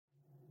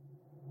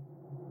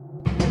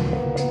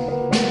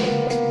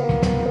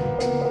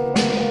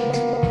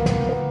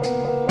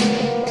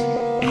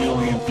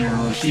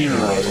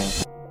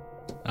Theorizing.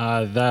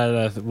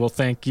 Well,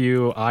 thank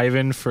you,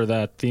 Ivan, for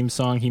that theme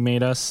song he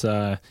made us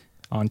on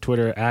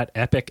Twitter at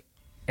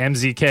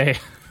EpicMZK.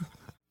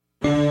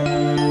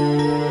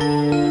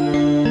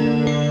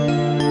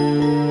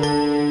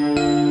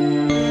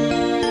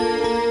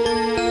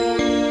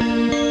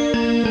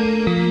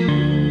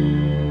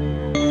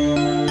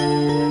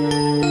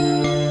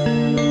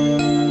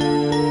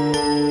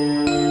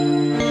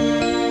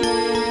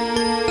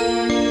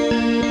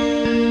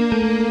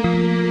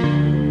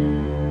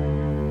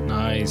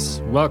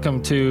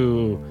 Welcome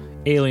to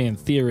Alien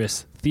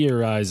Theorists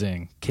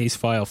Theorizing, Case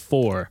File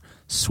 4,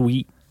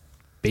 Sweet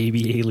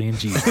Baby Alien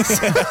Jesus.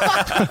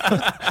 That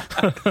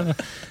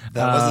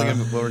wasn't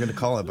what we were going to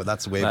call it, but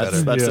that's way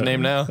better. That's the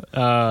name now.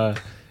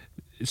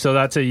 So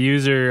that's a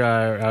user,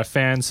 a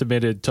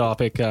fan-submitted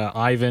topic.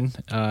 Ivan,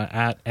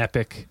 at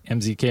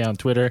EpicMZK on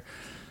Twitter,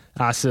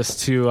 asked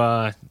us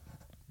to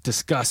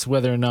discuss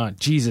whether or not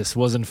Jesus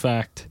was in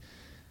fact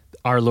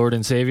our Lord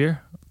and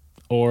Savior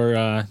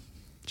or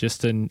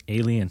just an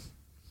alien.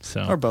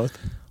 So, or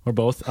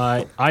both.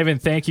 Ivan,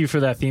 thank you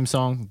for that theme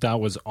song. That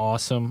was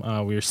awesome.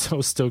 We were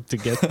so stoked to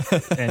get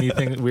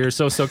anything. We were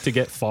so stoked to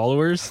get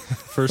followers,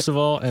 first of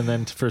all, and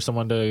then for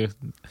someone to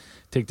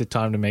take the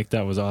time to make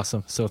that was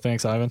awesome. So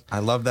thanks, Ivan. I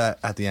love that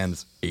at the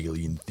end.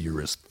 Alien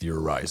theorist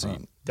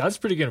theorizing. That's a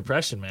pretty good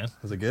impression, man.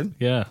 Was it good?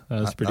 Yeah,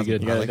 that was pretty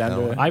good. I like that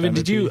one. Ivan,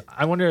 did you?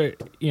 I wonder.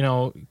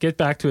 Get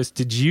back to us.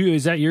 Did you?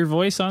 Is that your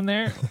voice on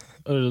there?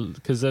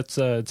 Because it's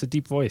a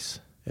deep voice.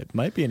 It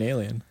might be an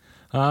alien.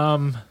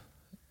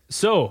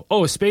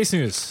 Space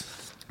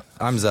news.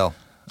 I'm Zell.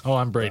 Oh,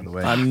 I'm Braden.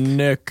 I'm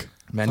Nick.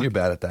 Man, you're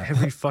bad at that.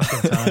 Every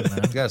fucking time,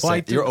 man. You gotta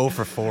say, you're 0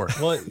 for 4.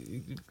 Well,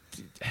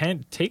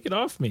 take it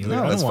off me.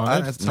 No, I don't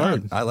want it. It's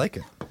hard. I like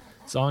it.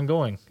 It's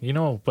ongoing,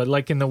 but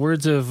like in the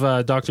words of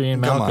Dr. Ian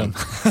Malcolm.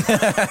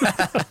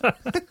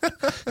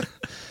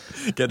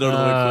 Get out of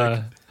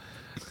the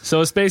quick.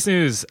 So space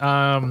news.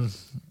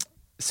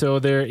 So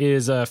there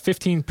is a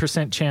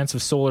 15% chance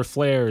of solar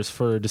flares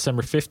for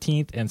December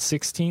 15th and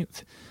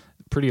 16th.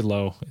 Pretty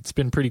low. It's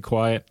been pretty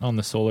quiet on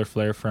the solar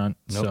flare front.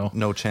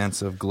 No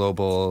chance of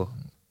global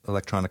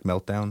electronic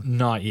meltdown?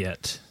 Not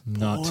yet.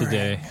 Not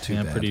today. Too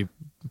bad.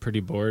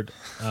 Pretty bored.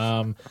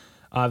 The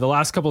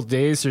last couple of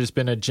days, there's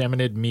been a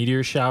Geminid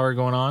meteor shower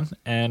going on,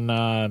 and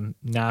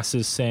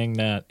NASA's saying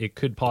that it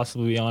could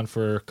possibly be on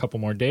for a couple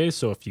more days.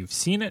 So if you've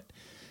seen it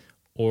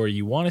or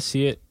you want to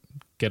see it,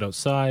 get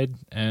outside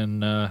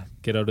and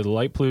get out of the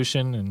light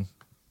pollution and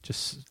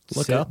just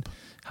look sit, up,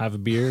 have a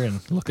beer,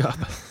 and look up.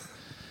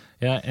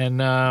 Yeah,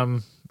 and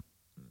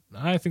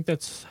I think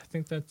that's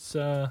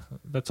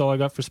all I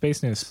got for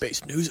space news.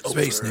 Space news.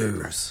 Space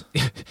news.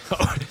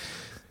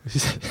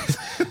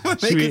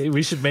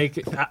 We should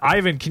make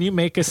Ivan. Can you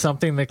make us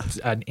something that's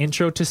an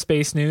intro to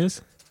space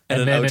news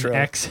and then outro. an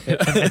exit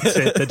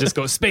that just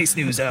goes space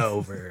news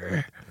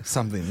over?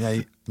 Something.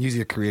 Yeah, use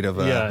your creative.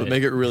 But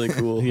make it really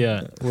cool.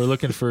 Yeah, we're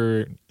looking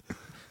for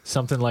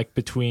something like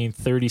between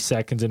 30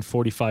 seconds and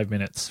 45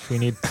 minutes. We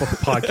need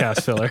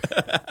podcast filler.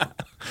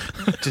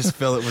 Just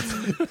fill it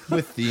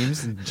with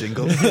themes and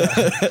jingles.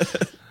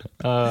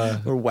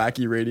 Or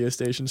wacky radio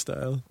station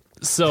style.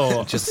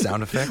 So just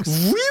sound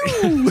effects.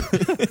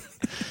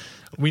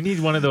 We need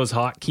one of those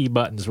hotkey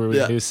buttons where we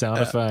can do sound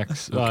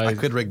effects. I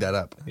could rig that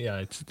up.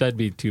 Yeah, that'd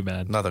be too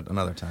bad.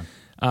 Another time.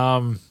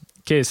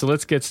 Okay, so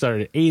let's get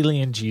started.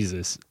 Alien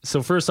Jesus.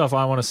 So first off,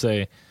 I want to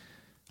say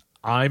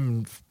I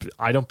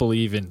don't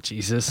believe in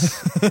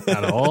Jesus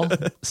at all.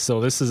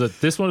 So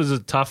this one is a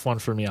tough one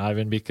for me,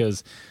 Ivan,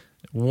 because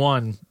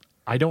one,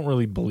 I don't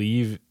really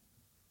believe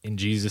in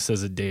Jesus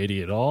as a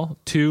deity at all.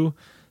 Two,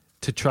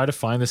 to try to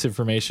find this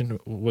information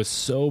was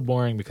so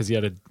boring because we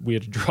had to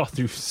draw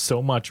through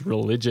so much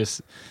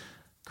religious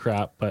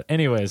crap. But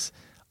anyways,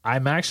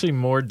 I'm actually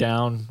more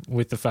down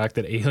with the fact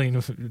that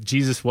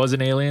Jesus was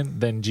an alien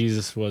than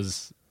Jesus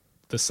was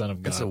the Son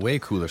of God. It's a way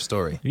cooler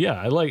story. Yeah,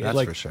 I like that's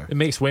like for sure. It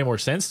makes way more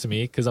sense to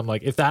me because I'm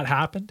like, if that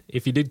happened,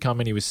 if he did come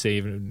and he was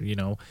saved,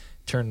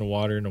 turned the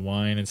water into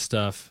wine and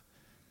stuff,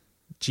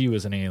 G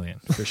was an alien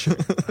for sure,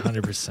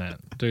 100%.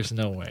 There's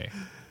no way.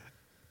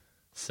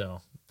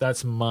 So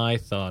that's my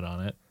thought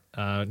on it.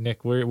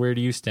 Nick, where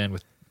do you stand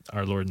with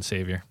our Lord and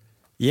Savior?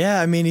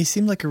 Yeah, I mean, he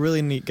seemed like a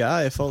really neat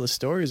guy if all the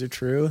stories are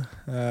true.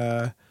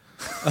 Or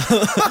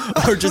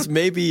just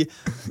maybe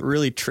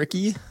really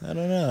tricky. I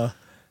don't know.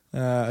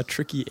 A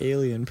tricky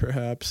alien,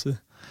 perhaps.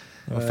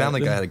 Well,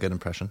 Family Guy had a good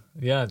impression.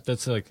 Yeah,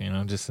 that's like,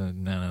 just a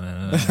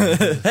no.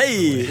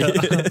 Hey!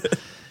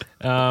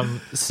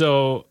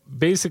 So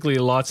basically,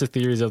 lots of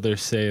theories out there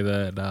say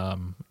that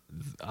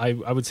I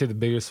would say the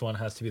biggest one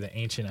has to be the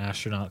ancient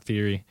astronaut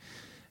theory.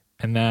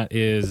 And that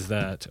is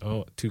that,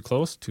 too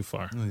close, too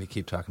far? You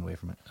keep talking away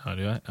from it. Oh,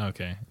 do I?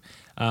 Okay.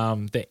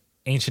 The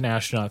ancient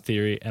astronaut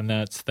theory, and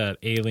that's that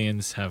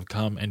aliens have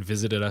come and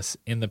visited us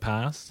in the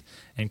past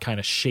and kind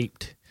of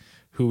shaped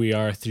who we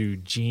are through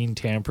gene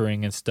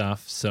tampering and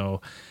stuff.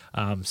 So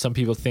some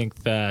people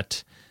think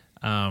that,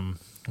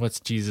 what's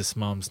Jesus'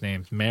 mom's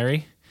name?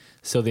 Mary.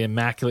 So the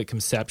Immaculate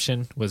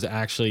Conception was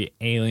actually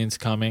aliens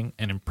coming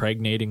and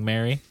impregnating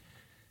Mary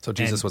So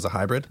Jesus And- was a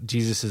hybrid?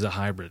 Jesus is a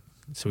hybrid,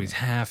 so he's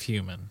half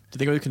human. Do you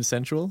think it was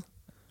consensual?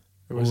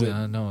 Or was it?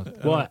 No.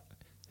 Well,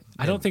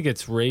 I don't think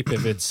it's rape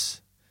if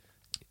it's.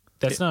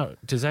 That's not.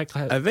 Does that?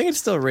 I think it's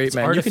still rape, It's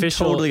man. You can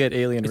artificial- totally get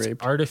alien It's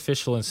rape.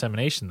 artificial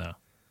insemination, though.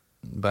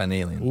 By an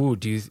alien. Ooh,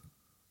 do you?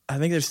 I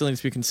think there still needs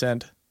to be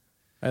consent.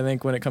 I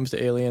think when it comes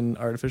to alien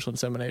artificial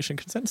insemination,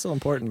 consent's still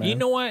important, man. You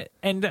know what?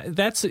 And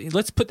that's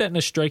let's put that in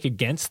a strike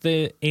against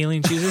the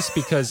alien Jesus,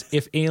 because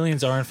if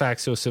aliens are in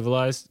fact so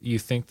civilized, you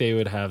think they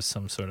would have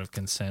some sort of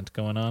consent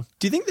going on?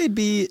 Do you think they'd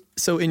be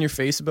so in your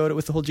face about it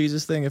with the whole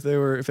Jesus thing if they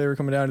were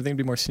coming down? Do you think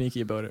they'd be more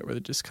sneaky about it, where they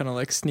just kind of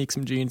like sneak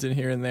some genes in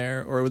here and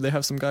there, or would they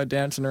have some guy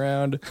dancing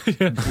around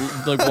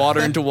like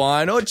water into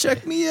wine? Oh,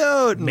 check me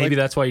out! And Maybe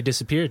like, that's why he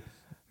disappeared.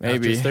 Maybe.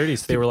 After his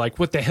 30s, they were like,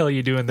 "What the hell are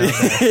you doing down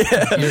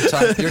there? Your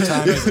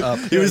time is up.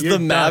 he was you're the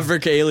done.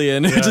 maverick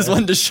alien who just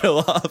wanted to show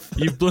off.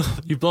 You've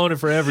blown it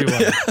for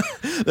everyone."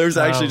 There was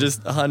actually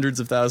just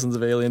hundreds of thousands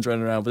of aliens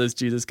running around, but this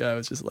Jesus guy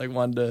was just like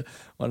wanted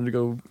to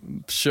go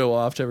show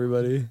off to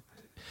everybody.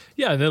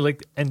 Yeah, they're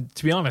like, and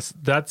to be honest,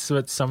 that's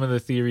what some of the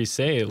theories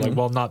say. Like,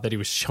 well, not that he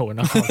was showing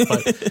off,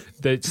 but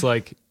that's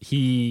like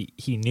he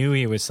knew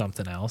he was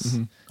something else.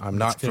 I'm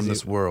not 'cause from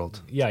this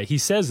world. Yeah, he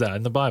says that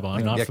in the Bible.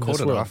 I'm not Yeah, from this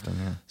quoted world. often,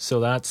 yeah. So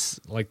that's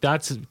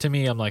to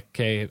me. I'm like,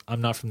 okay,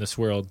 I'm not from this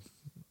world.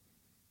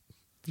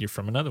 You're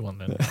from another one,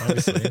 then.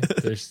 Obviously,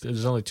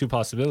 there's only two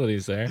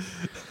possibilities there.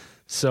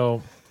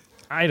 So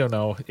I don't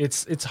know.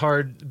 It's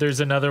hard. There's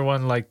another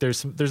one. Like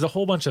there's a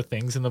whole bunch of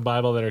things in the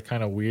Bible that are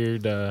kind of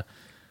weird.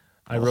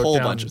 I wrote A whole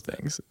down bunch of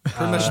things.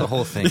 Pretty much the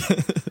whole thing.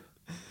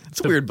 It's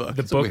a weird book.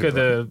 The It's a book weird of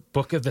the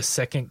book of the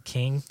Second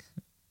King,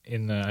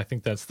 in I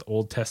think that's the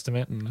Old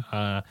Testament.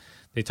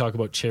 They talk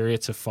about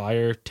chariots of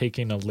fire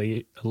taking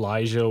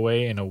Elijah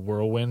away in a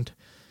whirlwind,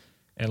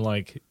 and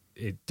like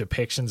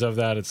depictions of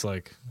that. It's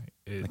like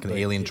Like an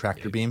alien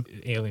tractor beam?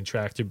 alien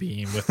tractor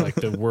beam with like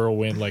the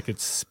whirlwind, like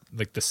it's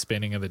like the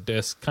spinning of the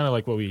disc, kind of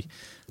like what we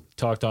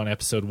talked on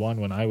episode 1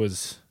 when I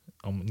was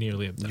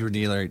nearly abducted.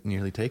 You were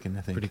nearly taken,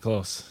 I think. Pretty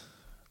close.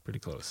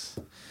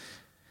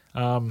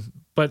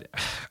 But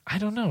I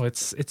don't know.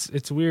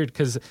 It's weird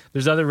because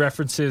there's other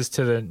references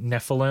to the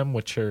Nephilim,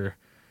 which are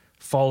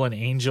fallen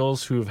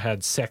angels who have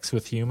had sex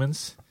with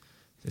humans.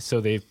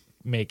 So they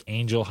make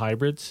angel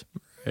hybrids.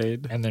 Right.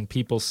 And then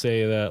people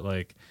say that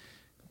like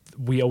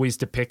we always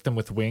depict them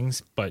with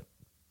wings, but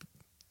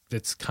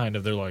it's kind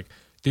of, they're like,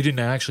 they didn't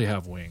actually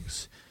have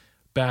wings.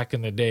 Back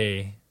in the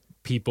day,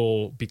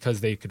 people,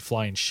 because they could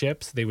fly in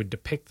ships, they would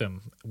depict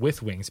them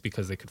with wings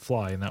because they could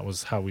fly, and that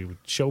was how we would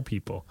show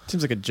people.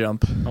 Seems like a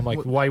jump. I'm like,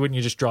 why wouldn't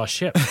you just draw a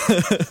ship?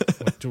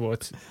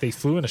 They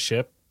flew in a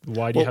ship.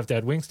 Why do you have to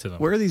add wings to them?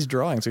 Where are these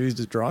drawings? Are these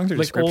just drawings or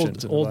Like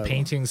descriptions? in the old Bible?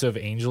 paintings of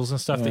angels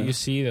and stuff that Yeah. you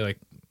see. They're like,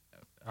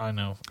 I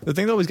know. The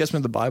thing that always gets me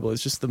with the Bible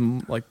is just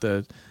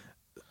the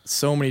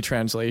so many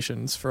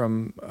translations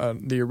from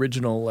the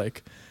original.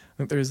 Like, I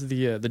think there's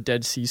the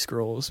Dead Sea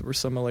Scrolls were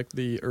some of like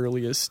the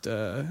earliest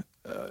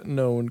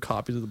known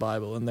copies of the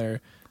Bible, and they're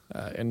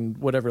in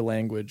whatever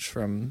language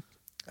from.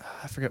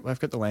 I forget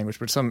the language,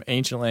 but some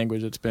ancient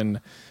language that's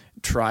been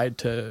tried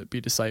to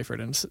be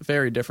deciphered, and it's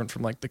very different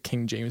from like the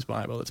King James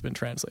Bible that's been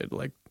translated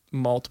like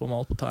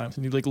multiple times,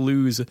 and you like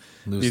lose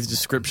these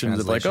descriptions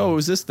of like, oh, it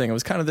was this thing, it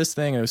was kind of this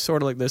thing, and it was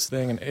sort of like this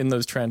thing, and in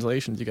those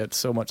translations you get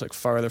so much like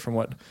farther from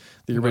what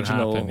the What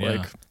original happened, yeah.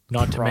 like.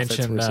 Not to prophets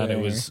mention were that it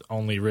saying. was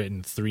only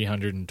written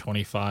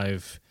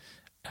 325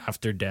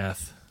 after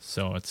death,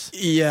 so it's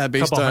Yeah, a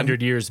based couple on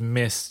hundred years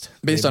missed.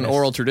 based They on missed.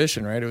 oral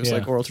tradition, right? It was Yeah.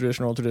 like oral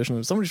tradition.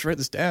 Somebody just write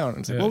this down.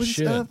 It's like,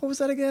 Yeah, what was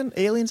that again?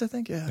 Aliens, I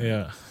think. Yeah.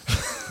 Yeah,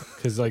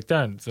 because like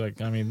that, it's like,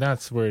 I mean,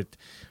 that's where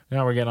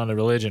now we're getting on to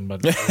religion,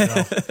 but you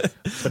know,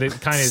 but it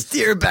kind of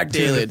Steer back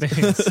to aliens.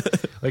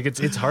 things. Like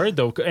it's hard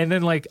though, and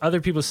then like other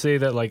people say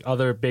that like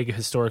other big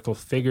historical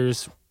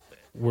figures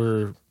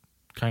were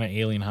kind of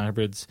alien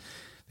hybrids.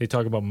 They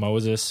talk about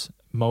Moses.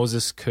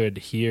 Moses could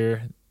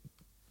hear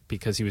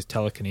because he was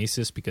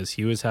telekinesis, because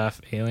he was half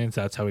aliens.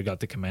 That's how he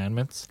got the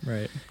commandments,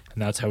 Right. and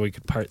that's how he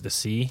could part the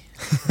sea.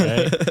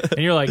 Right? And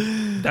you're like,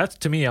 that's,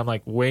 to me, I'm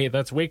like,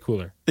 that's way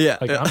cooler. Yeah.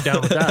 Like I'm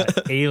down with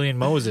that. Alien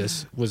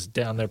Moses was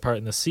down there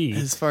parting the sea.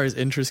 As far as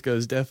interest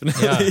goes,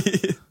 definitely.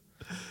 Yeah.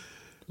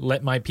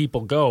 Let my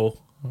people go,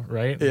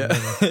 right? Yeah.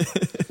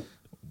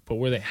 But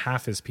were they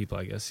half his people?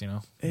 I guess, you know.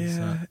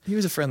 Yeah. He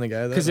was a friendly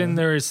guy, though. Because then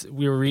I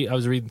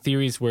was reading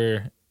theories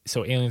where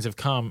aliens have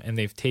come and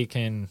they've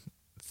taken,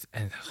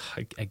 and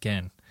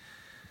again,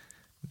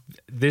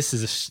 this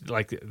is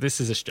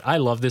I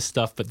love this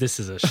stuff, but this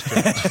is a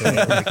stretch.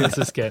 Right? Like, this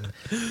is getting.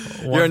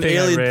 You're an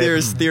alien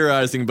theorist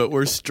theorizing, but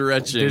we're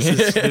stretching.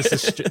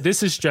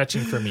 This is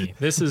stretching for me.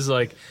 This is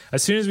like,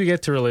 as soon as we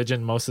get to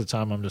religion, most of the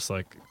time I'm just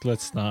like,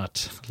 let's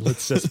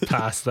just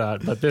pass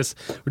that. But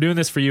we're doing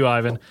this for you,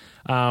 Ivan.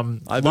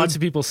 Lots of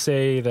people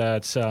say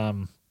that,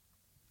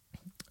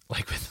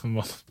 like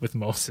with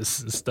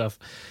Moses and stuff.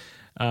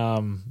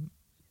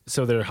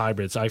 So they're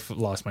hybrids. I've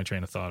lost my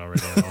train of thought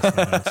already.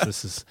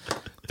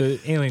 The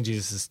alien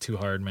Jesus is too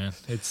hard, man.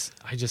 You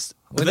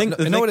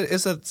know what it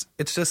is?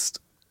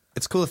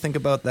 It's cool to think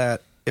about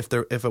that.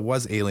 if it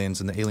was aliens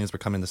and the aliens were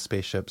coming in the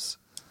spaceships,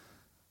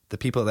 the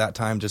people at that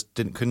time just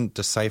couldn't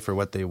decipher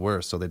what they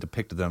were, so they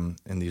depicted them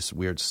in these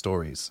weird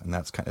stories, and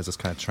that's just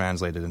kind of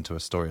translated into a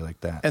story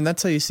like that. And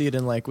that's how you see it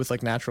in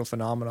with natural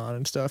phenomenon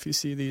and stuff. You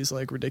see these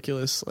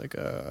ridiculous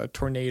a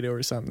tornado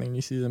or something.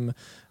 You see them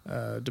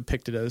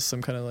depicted as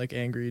some kind of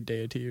angry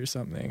deity or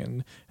something,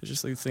 and it's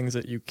just things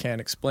that you can't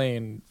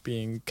explain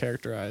being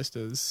characterized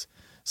as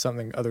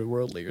something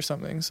otherworldly or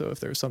something. So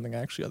if there's something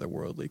actually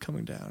otherworldly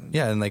coming down,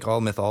 yeah, and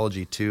all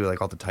mythology too,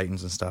 all the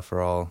Titans and stuff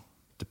are all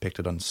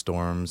depicted on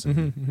storms.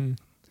 And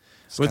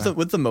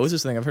with the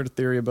Moses thing, I've heard a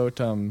theory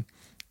about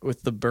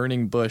with the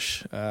burning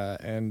bush,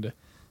 and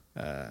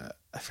I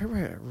forget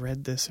where I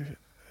read this or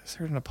I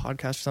heard in a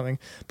podcast or something,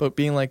 but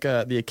being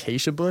the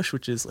acacia bush,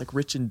 which is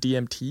rich in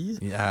DMT.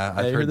 Yeah,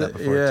 I've heard that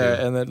before too.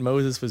 And that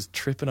Moses was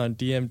tripping on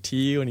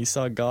DMT when he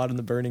saw God in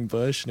the burning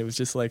bush, and it was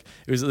just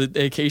the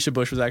acacia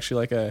bush was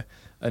actually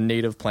a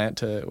native plant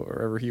to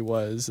wherever he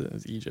was, it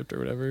was Egypt or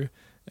whatever.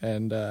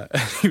 And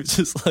he was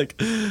just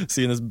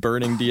seeing this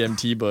burning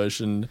DMT bush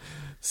and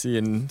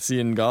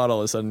seeing God all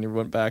of a sudden. He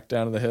went back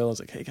down to the hill. I was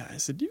like, "Hey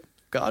guys,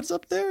 God's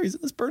up there? He's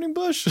in this burning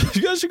bush.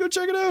 You guys should go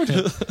check it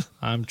out."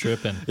 I'm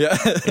tripping. Yeah.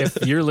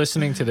 If you're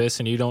listening to this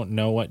and you don't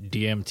know what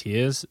DMT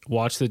is,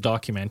 watch the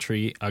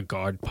documentary "A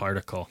God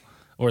Particle"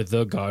 or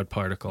 "The God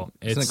Particle."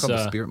 Isn't it called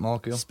the spirit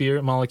molecule?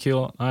 Spirit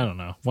molecule. I don't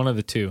know. One of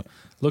the two.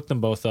 Look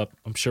them both up.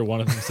 I'm sure one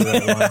of them's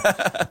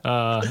the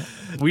right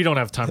one. We don't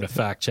have time to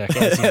fact check,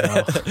 as you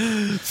know.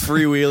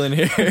 Freewheeling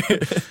here.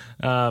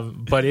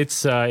 But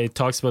it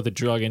talks about the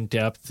drug in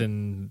depth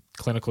and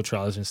clinical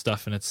trials and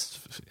stuff, and it's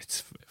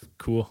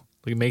cool.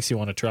 It makes you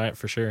want to try it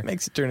for sure. It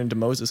makes you turn into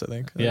Moses, I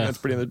think. Yeah. That's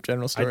pretty the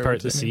general story. I'd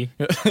part the sea.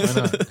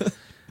 Why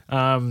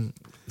not?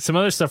 Some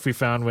other stuff we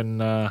found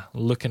when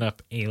looking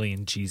up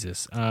alien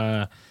Jesus.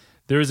 There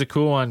was a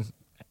cool one.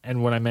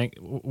 And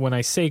when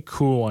I say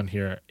cool one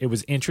here, it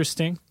was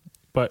interesting,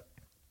 but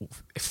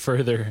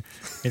further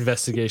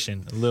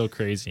investigation, a little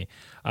crazy.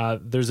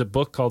 There's a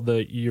book called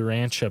the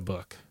Urantia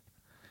book.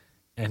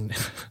 And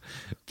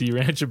the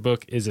Urantia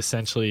book is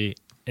essentially,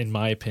 in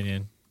my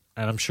opinion,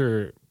 and I'm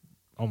sure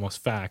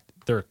almost fact,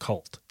 they're a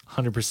cult.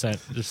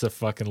 100% just a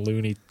fucking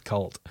loony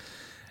cult.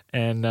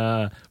 And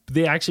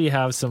they actually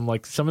have some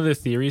of the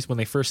theories when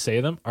they first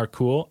say them are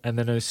cool. And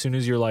then as soon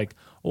as you're like,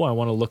 oh, I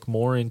want to look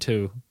more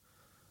into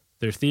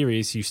their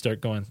theories, you start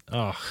going,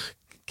 oh,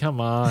 come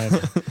on.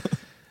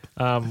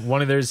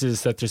 One of theirs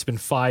is that there's been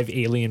 5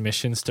 alien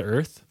missions to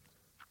Earth.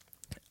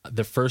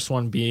 The first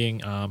one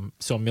being,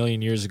 so a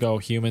million years ago,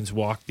 humans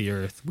walked the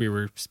Earth. We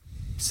were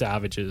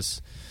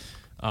savages,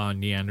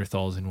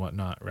 Neanderthals and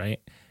whatnot, right?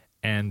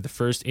 And the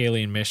first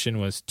alien mission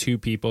was 2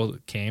 people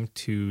came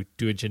to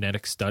do a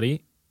genetic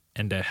study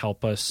and to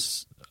help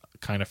us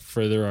kind of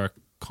further our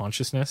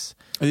consciousness.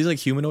 Are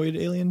these humanoid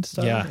alien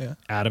stuff? Yeah,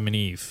 Adam and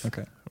Eve.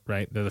 Okay.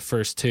 Right? They're the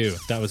first 2.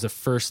 That was the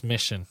first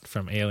mission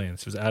from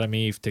aliens. It was Adam and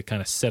Eve to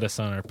kind of set us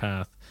on our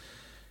path.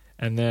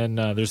 And then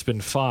there's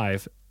been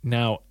 5.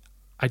 Now,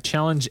 I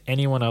challenge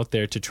anyone out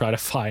there to try to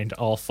find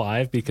all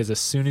 5, because as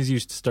soon as you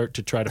start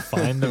to try to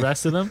find the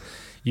rest of them,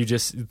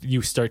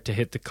 you start to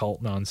hit the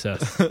cult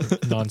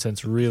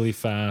nonsense really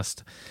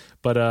fast.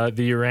 But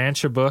the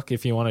Urantia book,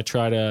 if you want to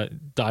try to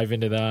dive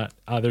into that,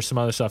 there's some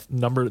other stuff.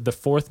 The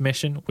 4th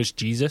mission was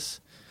Jesus.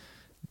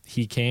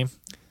 He came.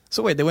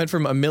 So wait, they went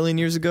from a million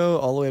years ago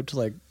all the way up to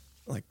like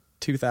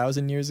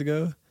 2,000 years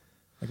ago?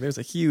 There's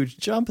a huge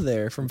jump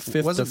there from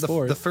 5th to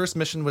 4th. The first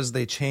mission was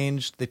they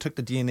took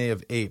the DNA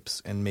of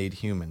apes and made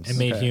humans. And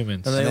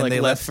humans. And then they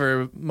left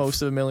for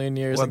most of a million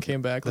years and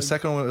came back. The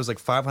second one was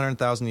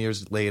 500,000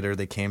 years later.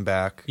 They came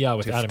back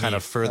with to Adam kind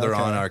of Eve. further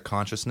on our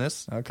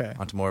consciousness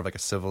onto more of a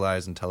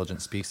civilized,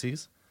 intelligent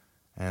species.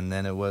 And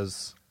then it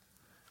was...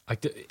 I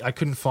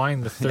couldn't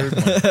find the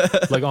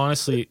 3rd one.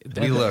 Honestly.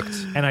 We looked.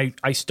 And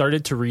I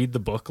started to read the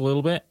book a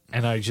little bit,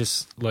 and I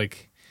just,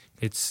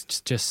 it's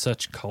just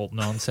such cult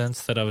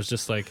nonsense that I was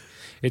just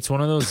it's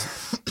one of those,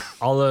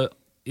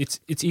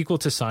 it's equal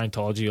to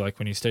Scientology.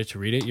 When you start to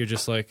read it, you're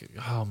just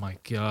oh my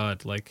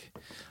God.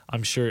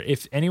 I'm sure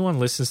if anyone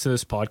listens to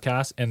this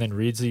podcast and then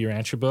reads the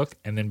Urantia book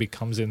and then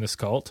becomes in this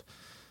cult,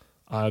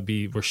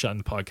 we're shutting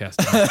the podcast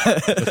down.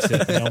 That's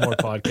it. No more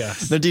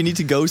podcasts. Now, do you need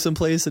to go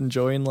someplace and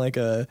join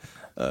a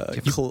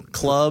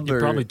club? You or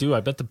probably do.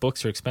 I bet the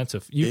books are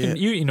expensive.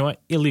 You know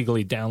what?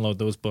 Illegally download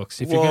those books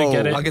if you're gonna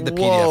get it. I'll get the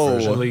PDF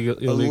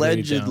version.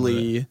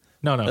 Allegedly.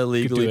 No,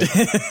 illegally. Do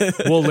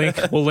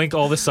it. We'll link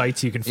all the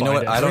sites you can find. You know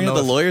what? It. I don't know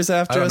the lawyers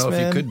after us, I don't know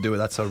man. if you could do it.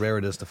 That's how rare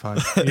it is to find.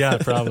 Yeah,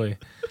 probably.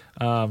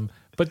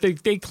 But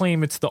they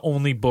claim it's the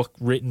only book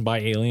written by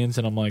aliens,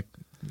 and I'm like,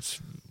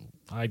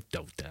 I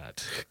doubt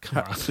that.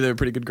 Come on. They have a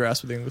pretty good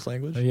grasp of the English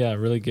language. Yeah,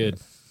 really good.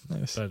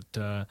 Nice.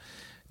 But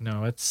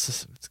no,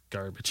 it's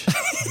garbage.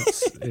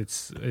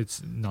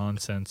 it's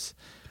nonsense.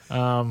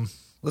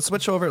 Let's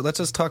switch over. Let's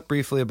just talk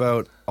briefly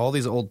about all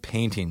these old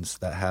paintings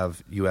that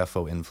have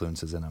UFO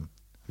influences in them.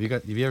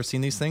 Have you ever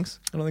seen these things?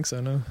 I don't think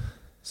so, no.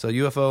 So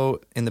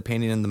UFO in the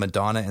painting in the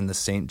Madonna and the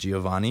Saint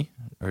Giovanni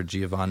or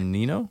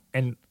Giovannino.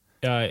 And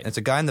it's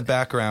a guy in the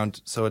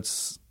background, so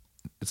it's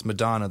it's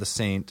Madonna, the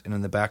saint, and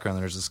in the background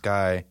there's this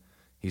guy.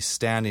 He's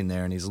standing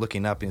there and he's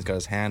looking up and he's got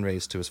his hand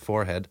raised to his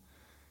forehead,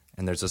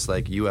 and there's this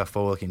like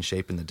UFO-looking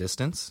shape in the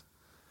distance.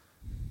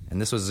 And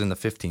this was in the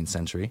 15th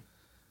century.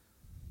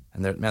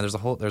 And there, man,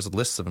 there's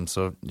lists of them,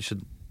 so you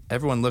should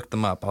everyone look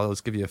them up. I'll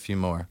just give you a few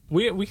more.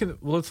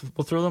 We'll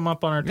throw them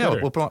up on our Twitter.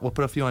 Yeah, we'll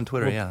put a few on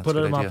Twitter. We'll put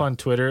them up on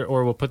Twitter,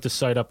 or we'll put the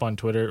site up on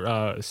Twitter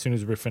as soon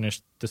as we're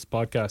finished this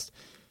podcast.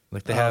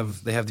 Like they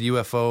have the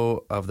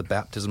UFO of the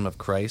baptism of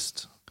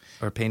Christ,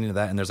 or a painting of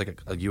that, and there's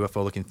like a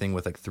UFO looking thing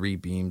with like 3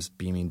 beams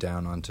beaming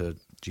down onto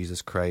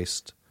Jesus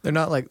Christ. They're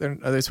not like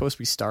are they supposed to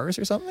be stars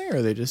or something, or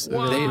are they just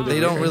They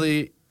don't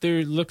really.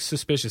 They look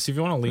suspicious. If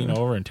you want to lean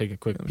over and take a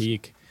quick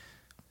peek.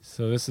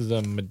 So this is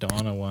a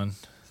Madonna one.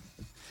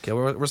 Okay,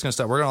 we're just gonna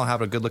stop. We're gonna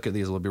have a good look at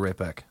these. We'll be right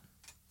back.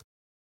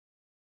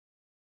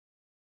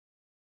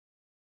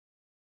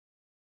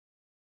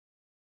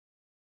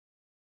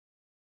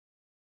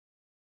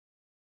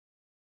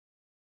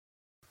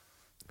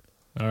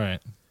 All right,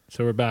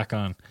 so we're back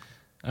on.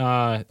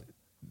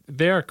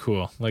 They are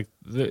cool. Like,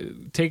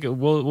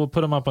 we'll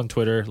put them up on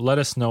Twitter. Let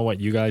us know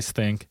what you guys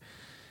think.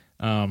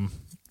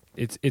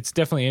 It's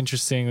definitely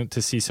interesting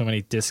to see so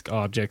many disc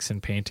objects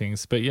in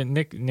paintings. But yeah,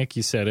 Nick,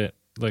 you said it.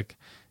 Like,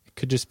 it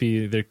could just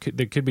be they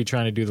could be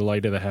trying to do the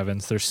light of the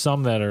heavens. There's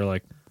some that are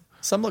like,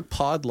 some look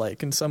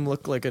pod-like and some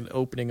look like an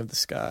opening of the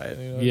sky.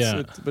 You know,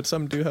 yeah, but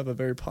some do have a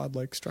very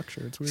pod-like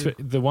structure. It's weird. So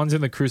the ones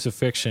in the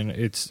crucifixion,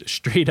 it's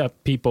straight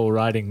up people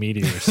riding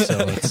meteors. So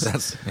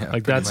it's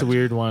that's a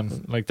weird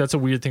one. Like, that's a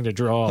weird thing to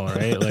draw,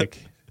 right? Like,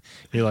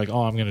 you're like,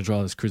 oh, I'm going to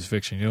draw this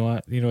crucifixion. You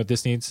know what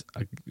this needs?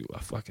 A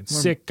fucking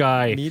sick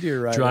guy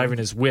driving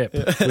his whip,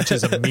 which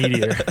is a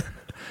meteor.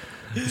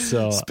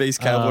 So space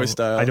cowboy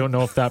style. I don't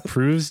know if that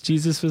proves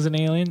Jesus was an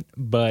alien,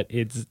 but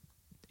it's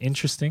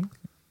interesting.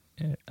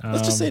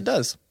 Let's just say it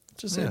does.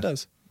 Just say it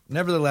does.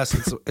 Nevertheless,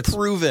 it's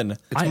proven.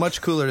 It's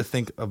much cooler to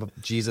think of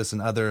Jesus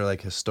and other like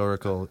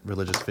historical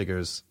religious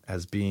figures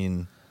as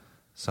being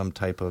some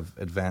type of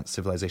advanced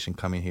civilization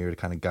coming here to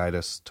kind of guide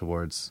us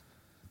towards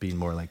being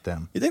more like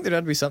them. You think there'd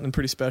have to be something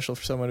pretty special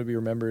for someone to be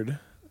remembered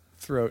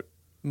throughout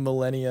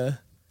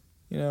millennia?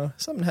 You know,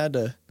 something had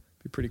to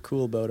be pretty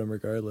cool about him,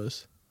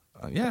 regardless.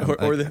 Yeah,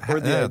 or the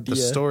idea.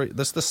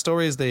 The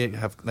stories they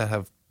have that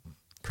have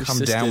come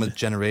down with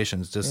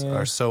generations just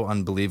are so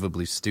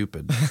unbelievably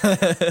stupid.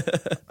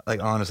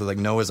 Like, honestly, like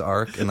Noah's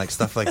Ark and like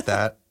stuff like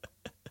that.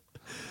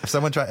 If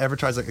someone ever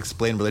tries to like,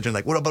 explain religion,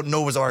 like, what about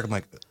Noah's Ark? I'm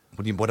like,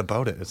 what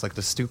about it? It's like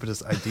the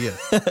stupidest idea.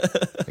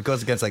 It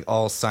goes against like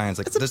all science.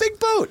 Like, it's a big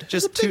boat.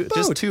 Just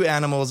two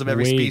animals of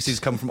every species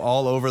come from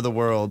all over the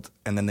world,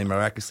 and then they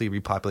miraculously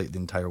repopulate the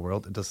entire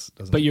world. It just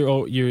doesn't. But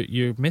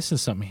you're missing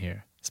something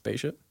here.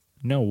 Spaceship?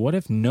 No. What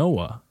if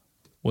Noah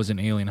was an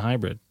alien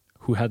hybrid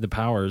who had the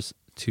powers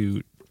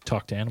to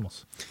talk to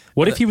animals?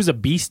 What if he was a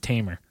beast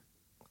tamer?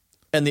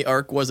 And the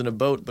Ark wasn't a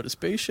boat, but a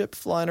spaceship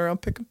flying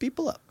around picking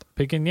people up.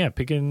 They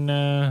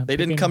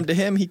didn't come to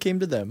him; he came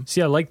to them.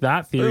 See, I like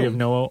that theory of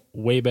Noah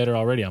way better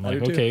already. I'm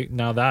like, okay,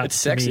 now that's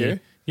sexier.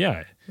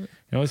 Yeah,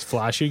 it's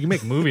flashy. You can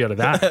make a movie out of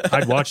that.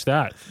 I'd watch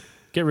that.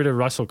 Get rid of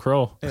Russell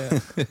Crowe. Yeah.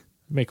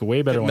 Make a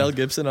way better one. Mel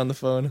Gibson on the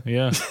phone.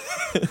 Yeah.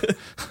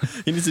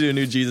 He needs to do a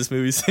new Jesus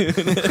movie soon.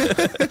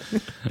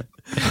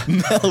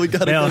 Mel, we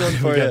got a good one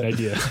for you. An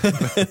idea.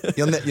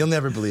 You'll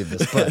never believe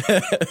this, but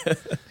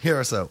hear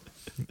us out.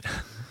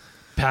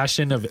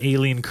 Passion of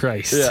Alien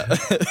Christ. Yeah.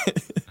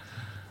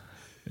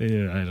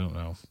 Yeah, I don't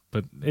know,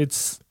 but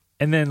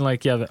and then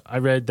like, yeah, I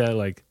read that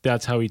like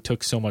that's how he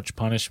took so much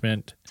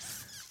punishment,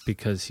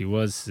 because he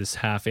was this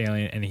half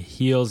alien and he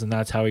heals, and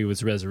that's how he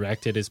was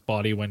resurrected. His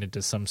body went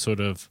into some sort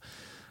of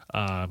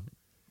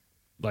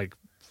like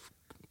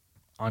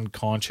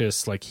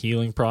unconscious like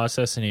healing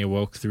process, and he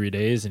awoke 3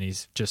 days, and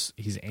he's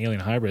alien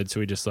hybrid, so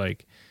he just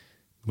like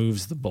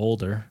moves the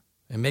boulder.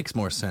 It makes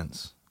more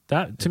sense.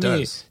 That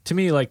to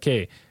me, like,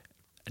 okay,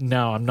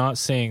 now I'm not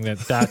saying that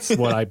that's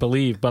what I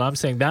believe, but I'm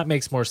saying that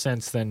makes more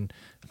sense than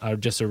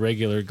just a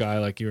regular guy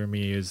like you or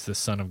me is the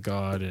son of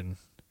God, and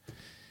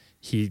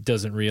he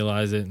doesn't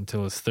realize it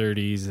until his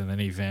 30s, and then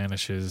he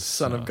vanishes.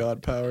 Son of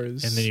God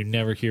powers. And then you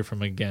never hear from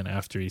him again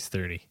after he's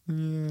 30.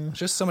 It's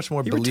just so much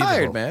more he believable.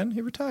 Retired, man.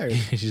 He retired.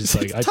 He's just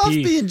like, it's tough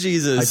being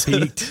Jesus. I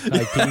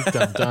peaked.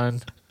 I'm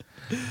done.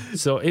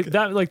 So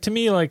that, like, to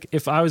me, like,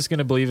 if I was going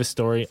to believe a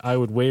story, I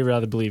would way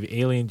rather believe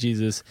alien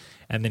Jesus,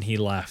 and then he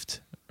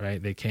left. Right?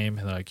 They came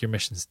and they're like, your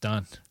mission's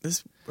done.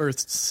 This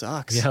earth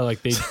sucks. Yeah,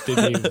 like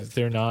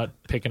they're not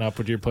picking up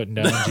what you're putting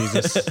down,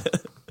 Jesus.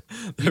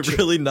 They're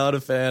really not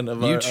a fan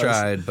of you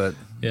tried, but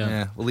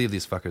we'll leave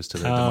these fuckers to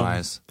their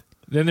demise.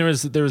 Then there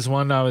was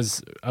one I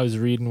was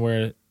reading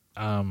where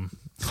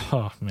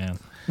oh man.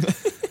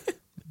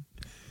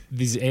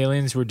 These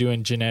aliens were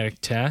doing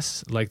genetic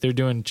tests, like they're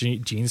doing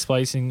gene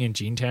splicing and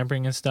gene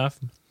tampering and stuff.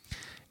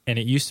 And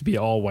it used to be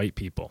all white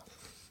people.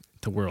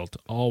 The world,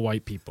 all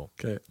white people.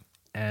 Okay.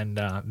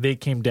 And they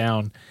came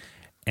down,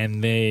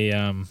 and they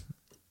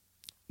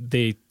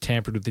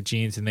tampered with the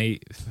genes,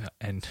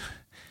 and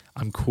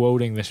I'm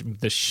quoting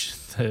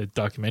the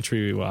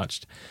documentary we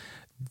watched.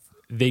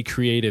 they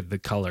created the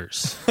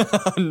colors.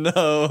 Oh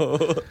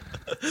no!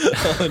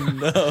 Oh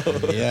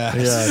no!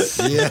 Yes.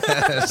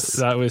 Yes.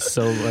 That was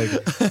so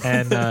like,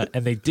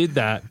 and they did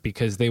that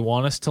because they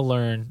want us to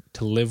learn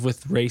to live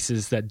with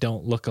races that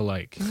don't look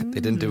alike. They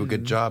didn't do a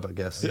good job, I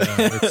guess.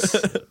 Yeah,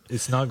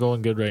 it's not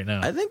going good right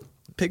now. I think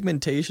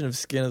pigmentation of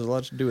skin has a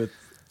lot to do with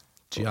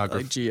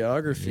Geography. like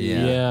geography.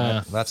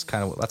 Yeah. That's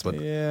what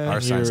Yeah.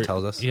 our science You're-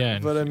 tells us. Yeah,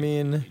 and But I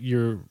mean,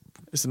 you're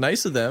it's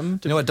nice of them.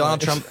 To You know what?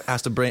 Donald be- Trump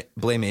has to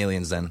blame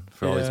aliens then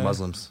for all these Yeah.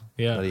 Muslims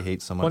Yeah. that he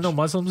hates so much. well, no,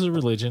 Muslim's a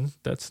religion.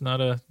 That's not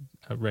a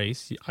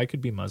race. I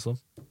could be Muslim.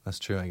 That's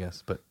true, I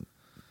guess. But you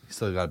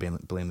still got to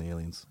blame the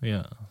aliens.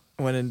 Yeah.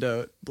 When in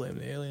doubt, blame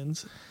the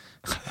aliens.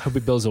 I hope he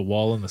builds a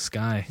wall in the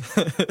sky.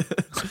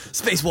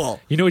 Space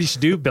wall. You know what you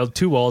should do? Build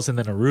 2 walls and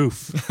then a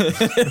roof.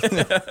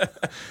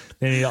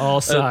 Then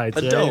all sides.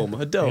 A right? dome.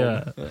 A dome.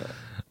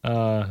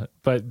 Yeah.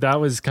 But that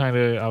was kind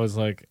of, I was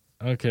like,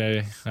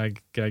 okay,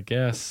 I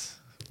guess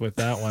with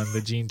that one,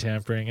 the gene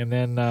tampering. And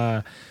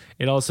then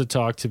it also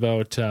talked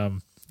about, I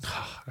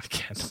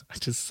can't, I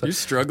just, You're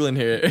struggling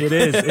here. it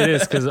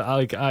is because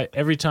I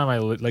every time I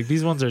like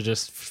these ones are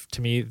just,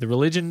 to me, the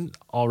religion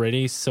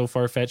already so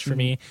far fetched for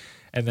me.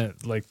 And then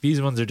like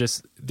these ones are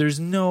just, there's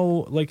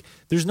no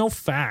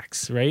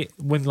facts, right?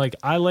 When like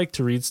I like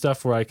to read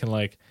stuff where I can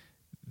like,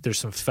 there's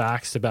some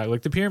facts to back,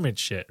 like the pyramid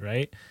shit,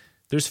 right?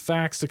 There's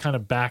facts to kind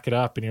of back it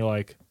up, and you're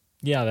like,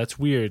 yeah, that's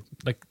weird.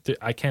 Like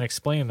I can't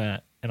explain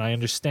that, and I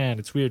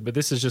understand it's weird, but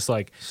this is just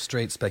like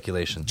Straight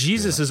speculation.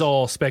 Jesus is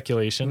all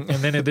speculation, and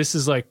then this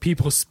is like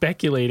people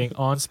speculating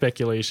on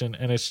speculation,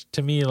 and it's,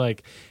 to me,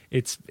 like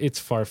it's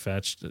far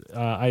fetched.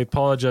 I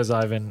apologize,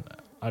 Ivan.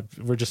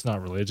 We're just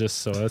not religious,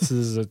 so this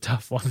is a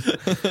tough one.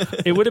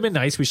 It would have been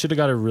nice. We should have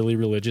got a really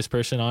religious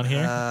person on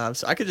here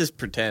So I could just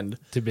pretend.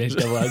 to be.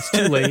 Well, it's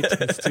too late.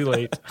 It's too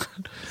late.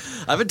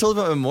 I haven't told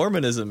about my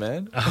Mormonism,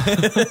 man.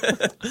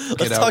 Let's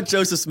Get talk out.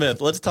 Joseph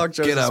Smith. Let's talk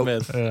Joseph Get out.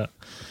 Smith. Yeah.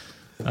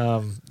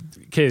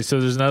 Okay, so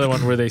there's another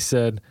one where they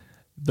said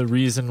the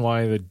reason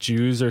why the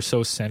Jews are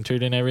so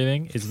centered in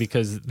everything is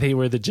because they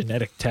were the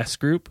genetic test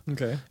group.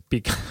 Okay.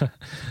 Because,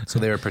 So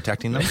they were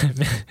protecting them?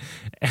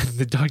 and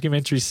the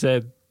documentary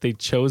said they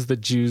chose the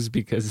Jews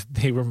because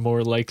they were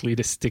more likely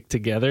to stick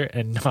together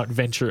and not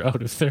venture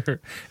out of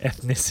their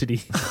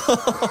ethnicity.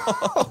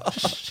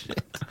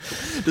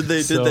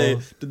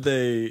 Did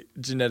they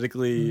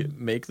genetically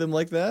make them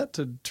like that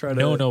to try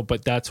to? No,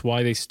 but that's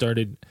why they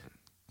started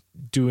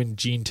doing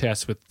gene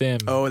tests with them.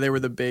 Oh, they were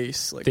the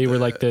base. They were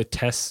like the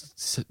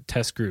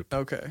test group,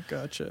 Okay,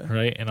 gotcha.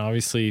 right? And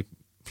obviously,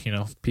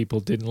 people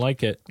didn't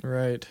like it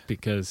Right,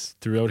 because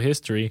throughout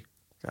history,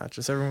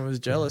 gotcha. So everyone was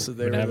jealous that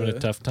they we're were having a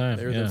tough time.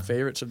 They were yeah. the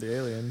favorites of the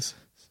aliens.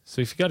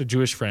 So if you got a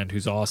Jewish friend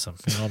who's awesome,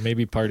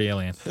 maybe part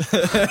alien.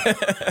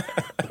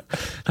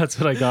 That's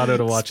what I got out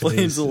of watching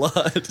Explains these, a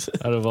lot.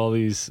 out of all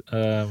these.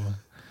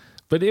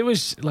 But it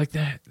was like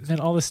that. Then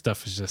all this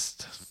stuff is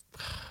just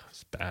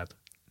it's bad.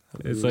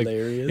 It's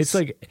Hilarious.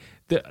 like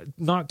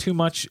not too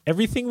much.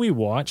 Everything we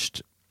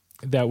watched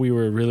that we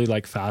were really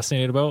like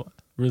fascinated about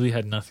really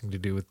had nothing to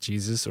do with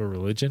Jesus or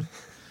religion.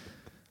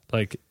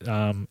 Like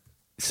some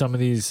of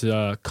these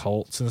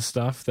cults and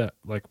stuff that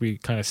like we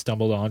kind of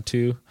stumbled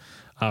onto.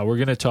 We're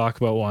gonna talk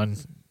about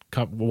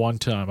one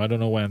time. I don't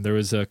know when. There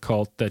was a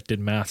cult that did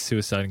mass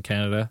suicide in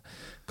Canada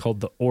called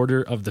the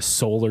Order of the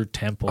Solar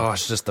Temple. Oh,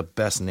 it's just the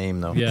best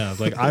name, though. Yeah,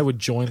 like I would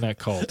join that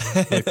cult.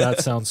 Like that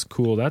sounds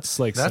cool. That's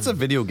like That's a some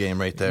video game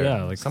right there.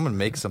 Yeah, like- someone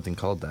make something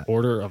called that.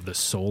 Order of the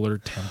Solar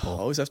Temple.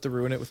 Always have to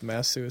ruin it with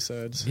mass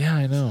suicides. Yeah,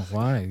 I know.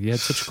 Why? You had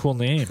such a cool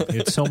name. You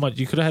had so much.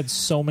 You could have had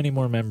so many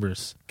more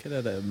members. Could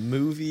have had a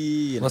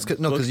movie. And Let's get,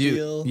 a no, book because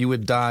deal. you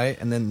would die,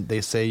 and then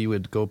they say you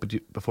would go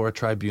before a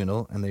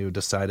tribunal, and they would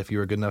decide if you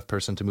were a good enough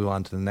person to move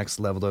on to the next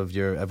level of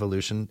your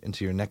evolution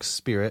into your next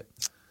spirit,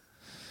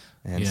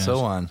 and Yeah. so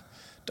on.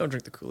 Don't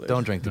drink the Kool-Aid.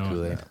 Don't drink the No.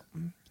 Kool-Aid.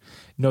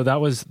 No, that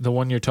was the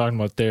one you're talking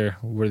about there,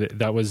 where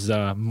that was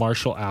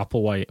Marshall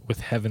Applewhite with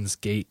Heaven's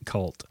Gate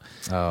cult,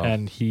 Oh,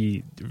 and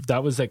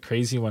that was that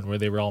crazy one where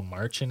they were all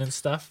marching and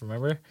stuff.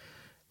 Remember?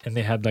 And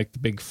they had like the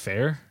big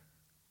fair.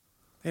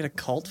 They had a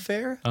cult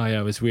fair? Oh yeah,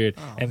 it was weird.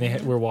 Oh, and they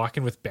were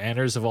walking with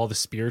banners of all the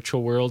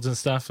spiritual worlds and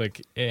stuff.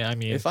 Like, I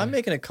mean, If I'm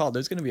making a cult,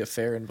 there's going to be a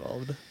fair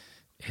involved.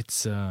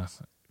 it's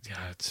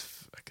it's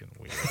fucking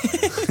weird.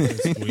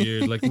 It's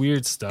weird, like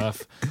weird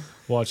stuff.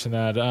 Watching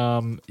that.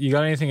 You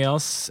got anything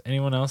else?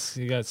 Anyone else?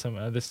 You got some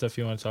other stuff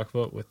you want to talk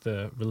about with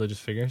the religious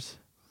figures?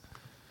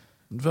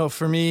 well,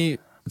 for me,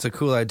 it's a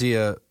cool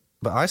idea,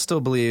 but I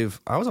still believe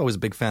I was always a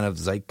big fan of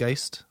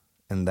Zeitgeist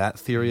and that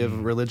theory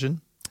of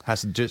religion.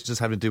 Has to just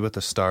have to do with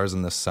the stars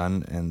and the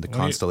sun and the Well,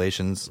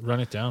 constellations Run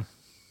it down.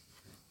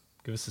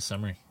 Give us a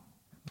summary.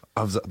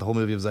 of the whole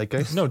movie of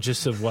Zeitgeist. No,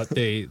 just of what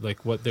they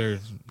like. What they're.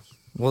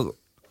 Well,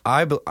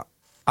 I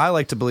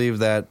like to believe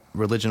that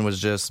religion was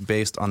just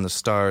based on the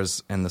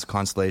stars and the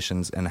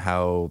constellations and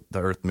how the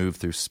Earth moved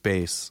through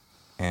space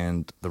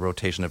and the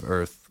rotation of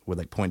Earth would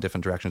like point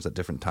different directions at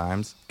different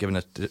times, given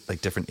us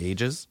like different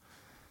ages.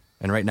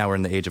 And right now we're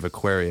in the age of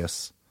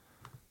Aquarius,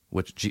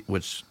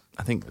 which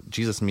I think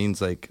Jesus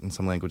means like in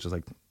some languages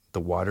like the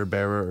water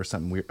bearer or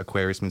something weird.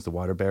 Aquarius means the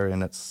water bearer,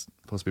 and that's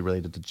supposed to be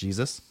related to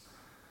Jesus.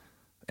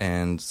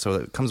 And so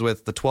it comes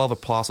with the 12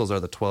 apostles are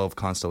the 12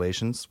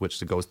 constellations,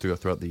 which it goes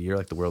throughout the year,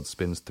 like the world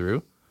spins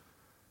through.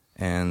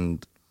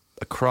 And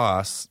a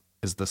cross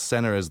is the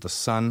center is the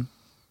sun,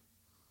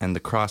 and the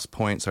cross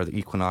points are the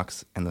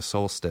equinox and the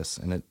solstice.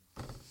 And it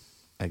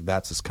like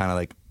that's just kind of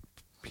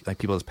like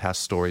people have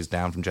passed stories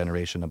down from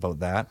generation about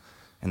that,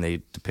 and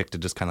they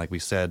depicted just kind of like we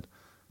said,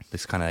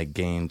 this kind of like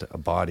gained a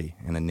body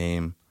and a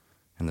name,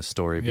 and the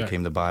story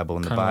became the Bible,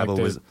 and the Bible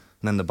was, and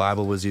then the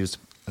Bible was used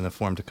in a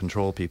form to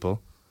control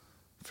people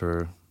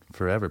for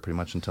forever, pretty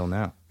much until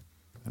now.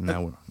 And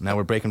now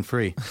we're breaking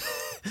free.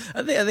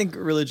 I think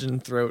religion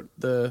throughout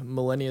the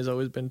millennia has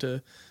always been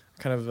to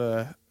kind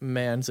of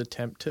man's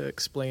attempt to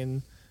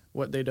explain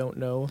what they don't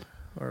know,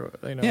 or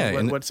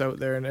what's out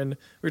there. And we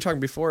were talking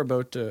before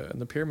about in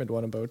the pyramid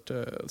one about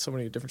so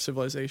many different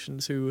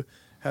civilizations who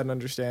had an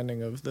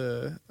understanding of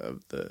the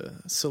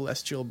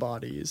celestial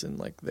bodies, and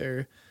like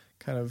they're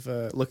kind of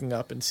looking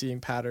up and seeing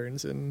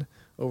patterns and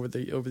over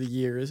the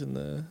years and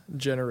the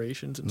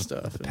generations and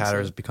stuff. The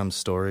patterns become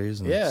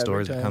stories, and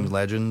stories become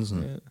legends,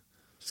 and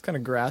just kind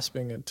of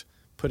grasping at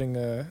putting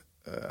a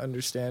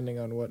understanding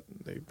on what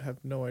they have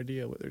no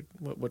idea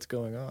what's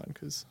going on,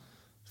 because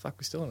fuck,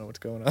 we still don't know what's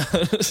going on.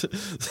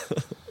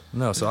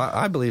 No, so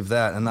I believe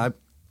that, and I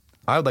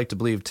would like to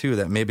believe too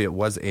that maybe it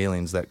was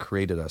aliens that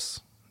created us,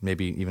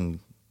 maybe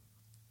even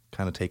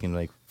kind of taken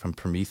like from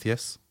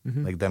Prometheus,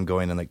 like them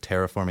going and like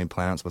terraforming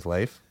planets with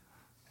life,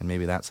 and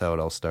maybe that's how it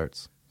all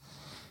starts.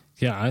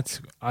 Yeah,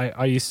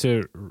 I used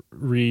to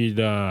read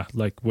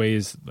like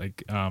ways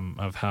like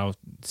of how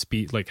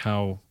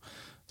how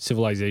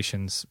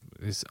civilizations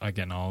is,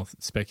 again, all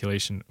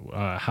speculation,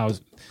 how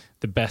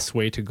the best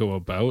way to go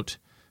about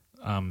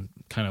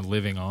kind of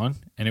living on,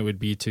 and it would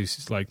be to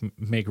like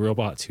make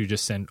robots who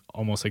just send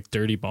almost like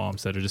dirty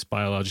bombs that are just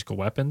biological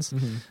weapons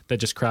that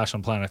just crash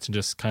on planets and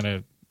just kind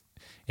of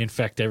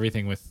infect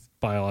everything with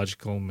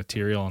biological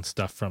material and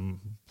stuff from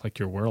like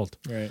your world,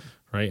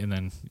 right? And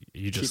then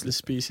you just keep the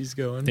species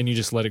going. Then you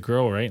just let it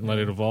grow, right, and let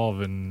it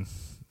evolve, and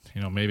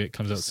maybe it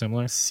comes out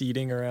similar,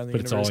 seeding around the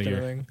but universe, it's all kind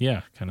of thing.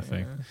 Yeah, kind of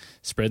thing.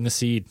 Spreading the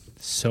seed,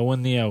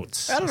 sowing the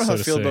oats. I don't know how I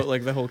feel about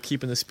like the whole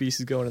keeping the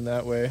species going in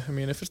that way. I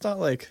mean, if it's not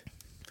like,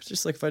 it's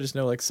just like if I just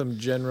know like some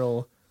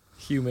general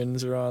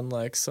humans are on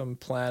like some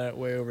planet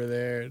way over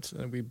there,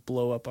 and we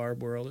blow up our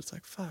world, it's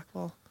like, fuck,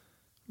 well,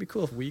 it'd be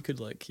cool if we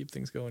could like keep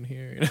things going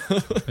here.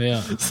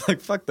 Yeah, it's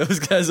like, fuck those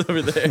guys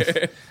over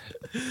there.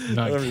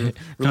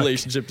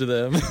 Relationship to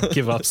them.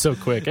 Give up so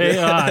quick. Hey,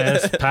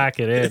 let's pack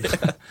it in.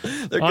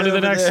 Yeah. On to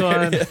the next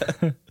one.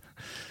 Yeah.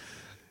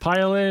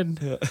 Pile in.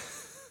 Yeah.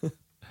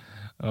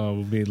 Oh,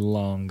 we'll be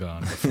long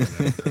gone before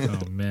that.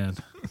 Oh man.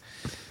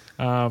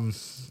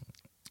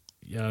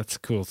 Yeah, that's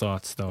cool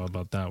thoughts though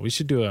about that. We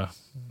should do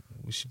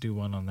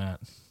one on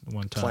that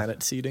one time.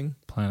 Planet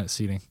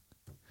seeding.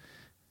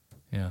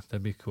 Yeah,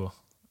 that'd be cool.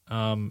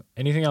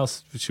 Anything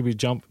else? Should we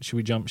jump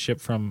ship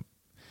from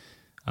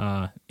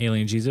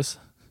Alien Jesus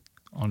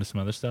onto some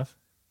other stuff?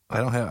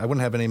 I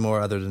wouldn't have any more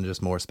other than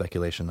just more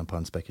speculation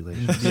upon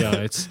speculation.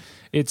 Yeah,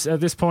 it's at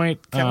this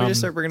point. Can't we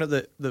just start bringing up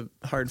the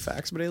hard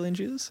facts about Alien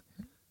Jesus?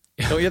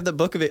 Don't you have the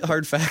book of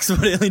hard facts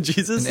about Alien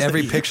Jesus? In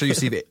every picture you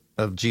see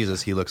of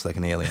Jesus, he looks like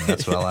an alien.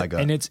 That's all I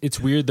got. And it's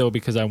weird though,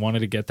 because I wanted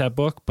to get that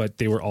book, but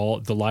the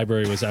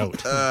library was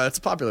out. It's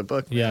a popular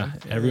book. Yeah,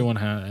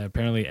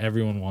 apparently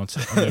everyone wants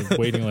it. And the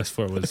waiting list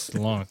for it was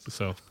long.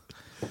 So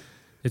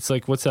it's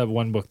like, what's that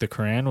one book, the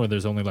Quran, where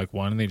there's only like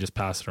one and they just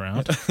pass it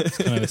around? It's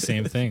kind of the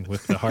same thing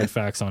with the hard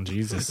facts on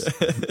Jesus.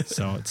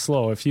 So it's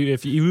slow. If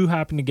you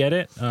happen to get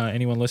it,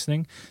 anyone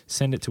listening,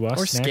 send it to us.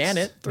 Or scan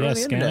it. Throw it on the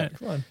scan internet. it.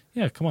 Come on.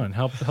 Yeah, come on.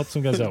 Help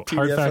some guys out. PDF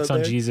Hard facts out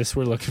on there. Jesus.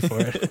 We're looking for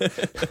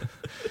it.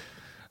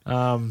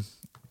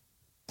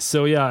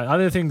 So yeah,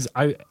 other things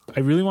I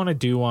really want to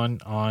do one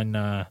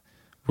on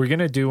we're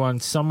gonna do one.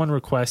 Someone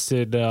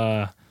requested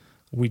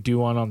we do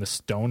one on the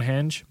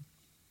Stonehenge.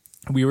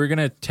 We were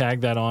gonna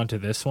tag that on to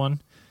this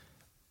one,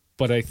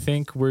 but I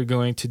think we're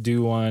going to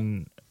do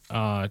one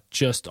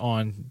just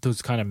on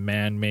those kind of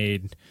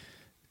man-made,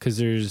 because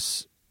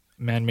there's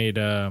man-made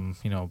Those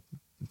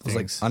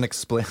like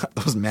unexplained,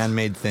 those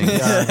man-made things.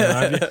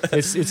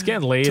 It's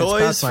getting late.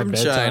 Toys it's past from my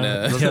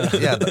bedtime. China.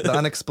 Yeah, the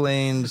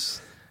unexplained,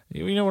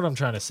 You know what I'm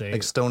trying to say.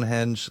 like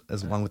Stonehenge,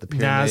 as one with the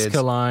pyramids,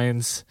 Nazca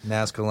lines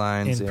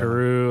lines in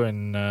Peru,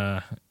 and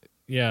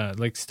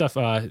like stuff.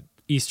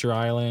 Easter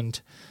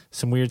Island,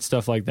 some weird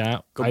stuff like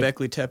that.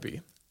 Göbekli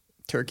Tepe,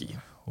 Turkey.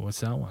 What's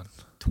that one?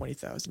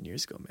 20,000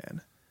 years ago,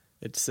 man.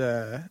 It's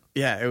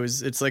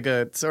it's like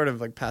a sort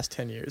of like past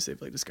 10 years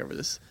they've like discovered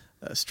this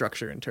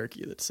structure in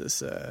Turkey that's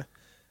this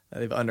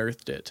they've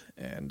unearthed it,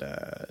 and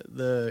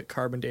the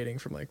carbon dating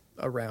from like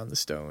around the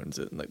stones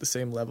and like the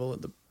same level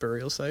at the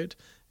burial site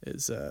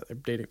is they're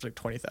dating for like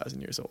 20,000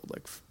 years old,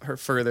 like her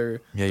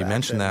further. Yeah, you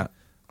mentioned that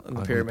on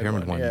the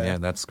pyramid one. Yeah,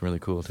 that's really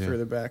cool too.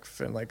 Further back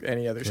than like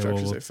any other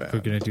structures they found.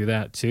 We're gonna do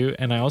that too.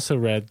 And I also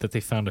read that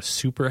they found a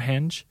super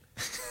henge.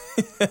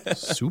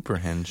 Super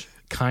henge.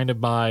 Kind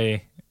of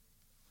by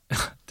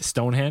the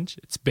Stonehenge.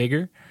 It's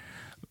bigger,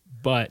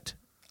 but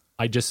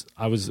I was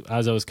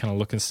kind of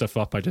looking stuff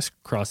up, I just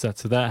crossed that,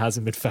 so that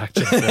hasn't been fact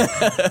checked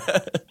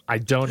yet. I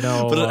don't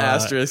know. Put an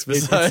asterisk it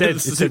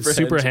beside said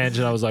Superhenge,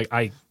 and I was like,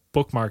 I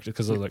bookmarked it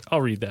because I was like,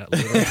 I'll read that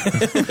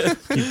later.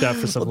 Keep that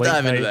for some We'll late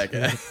dive night. into that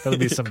guy. That'll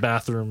be some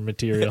bathroom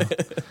material.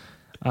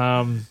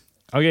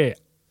 Okay,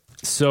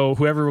 so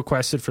whoever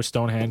requested for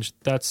Stonehenge,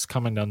 that's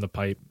coming down the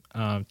pipe.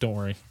 Don't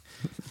worry.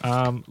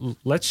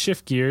 Let's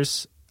shift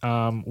gears.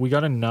 We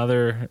got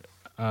another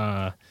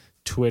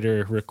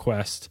Twitter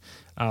request.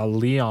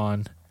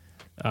 Leon,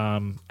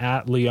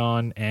 at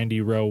Leon Andy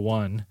Row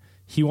 1.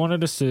 He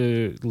wanted us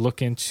to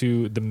look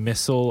into the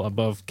missile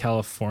above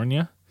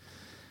California.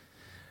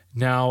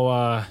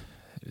 Now,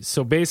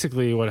 so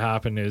basically what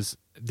happened is,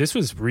 this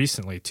was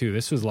recently too.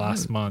 This was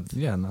last month.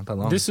 Yeah, not that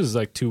long. This was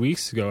like 2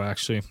 weeks ago,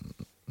 actually.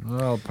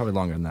 Well, probably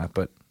longer than that,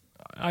 but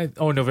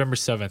November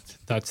 7th.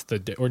 That's the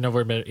day, or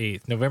November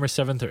 8th. November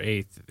 7th or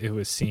 8th, it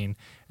was seen.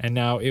 And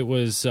now it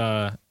was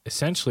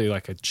essentially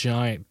like a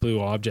giant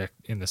blue object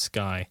in the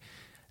sky.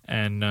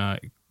 And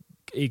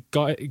it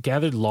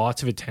gathered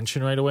lots of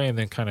attention right away, and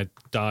then kind of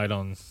died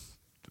on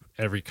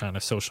every kind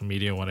of social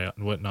media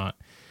and whatnot.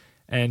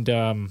 And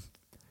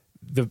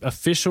the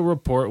official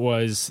report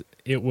was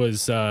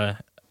the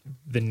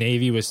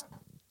Navy was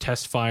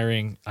test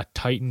firing a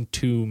Titan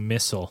II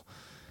missile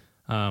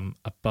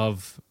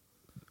off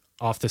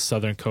the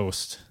southern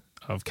coast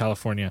of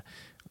California,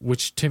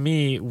 which to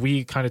me,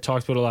 we kind of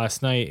talked about it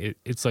last night.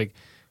 It's like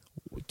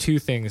two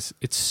things.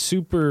 It's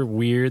super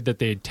weird that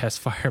they test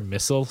fire a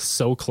missile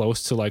so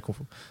close to like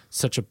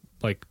such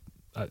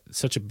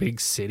a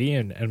big city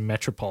and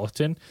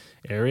metropolitan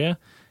area,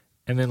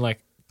 and then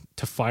like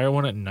to fire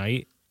one at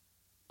night.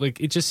 Like,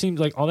 it just seems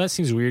like all that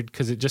seems weird,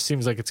 because it just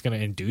seems like it's going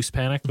to induce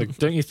panic. Like,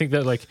 don't you think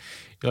that like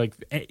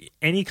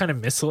any kind of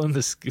missile in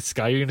the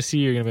sky you're going to see,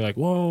 you're going to be like,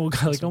 whoa,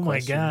 like, oh my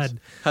God.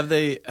 Have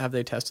they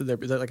tested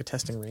is that like a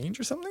testing range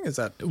or something? Is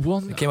that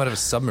it came out of a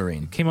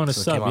submarine. Came on a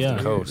so sub, it came off yeah.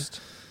 the coast.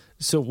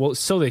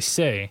 So they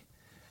say.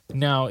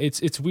 Now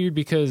it's weird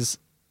because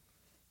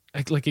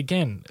like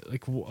again,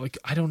 like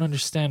I don't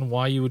understand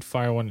why you would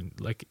fire one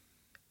like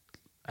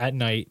at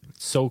night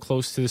so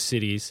close to the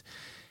cities.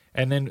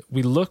 And then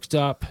we looked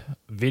up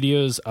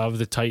videos of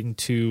the Titan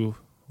II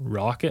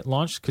rocket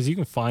launch, because you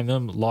can find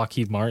them.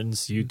 Lockheed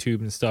Martin's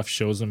YouTube and stuff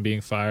shows them being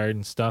fired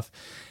and stuff.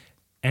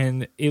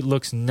 And it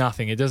looks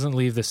nothing. It doesn't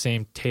leave the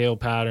same tail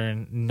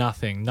pattern.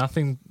 Nothing.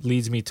 Nothing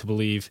leads me to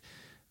believe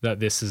that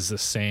this is the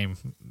same.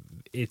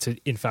 It's,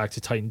 in fact,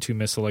 a Titan II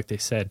missile, like they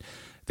said.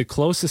 The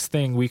closest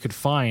thing we could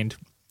find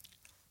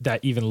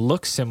that even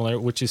looks similar,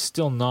 which is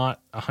still not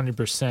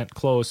 100%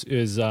 close,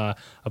 is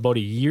about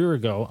a year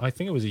ago. I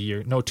think it was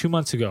 2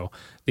 months ago.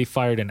 They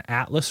fired an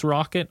Atlas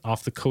rocket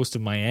off the coast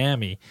of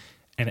Miami,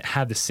 and it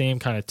had the same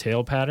kind of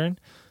tail pattern.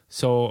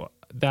 So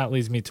that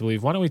leads me to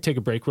believe. Why don't we take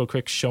a break real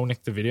quick, show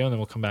Nick the video, and then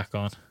we'll come back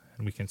on,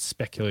 and we can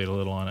speculate a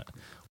little on it.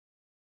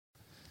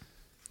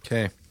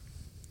 Okay.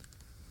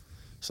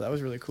 So that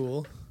was really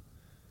cool.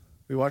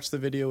 We watched the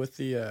video with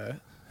the...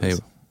 Hey,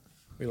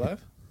 we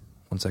live?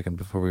 1 second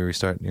before we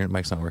restart. Your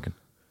mic's not working.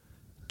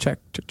 Check,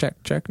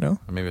 no?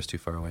 Or maybe it's too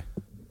far away.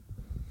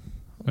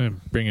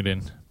 Bring it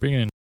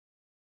in.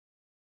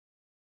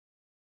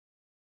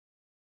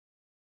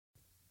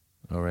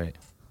 All right.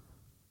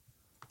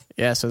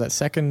 Yeah, so that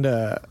second...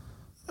 that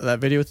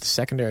video with the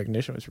secondary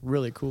ignition was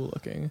really cool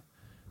looking.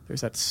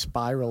 There's that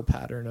spiral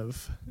pattern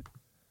of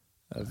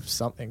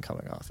something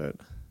coming off it.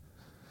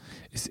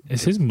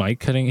 Is his mic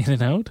cutting in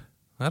and out?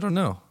 I don't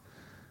know.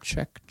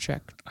 Check.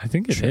 I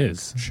think it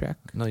is. Check.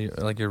 No,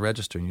 you're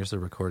registering. You're still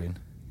recording.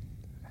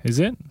 Is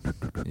it?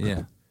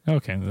 Yeah.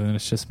 Okay, then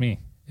it's just me.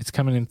 It's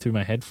coming in through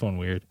my headphone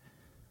weird.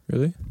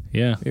 Really?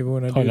 Yeah. Even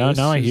when I do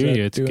now I is hear that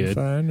you. It's doing good.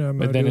 Fine?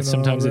 Am I But then doing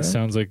sometimes all it right?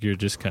 sounds like you're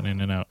just cutting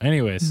in and out.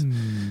 Anyways,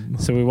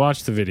 so we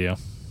watched the video.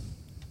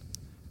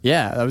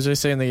 Yeah, I was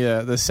just saying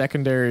the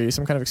secondary,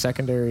 some kind of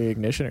secondary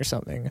ignition or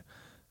something,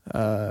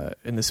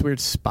 in this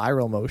weird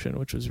spiral motion,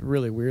 which was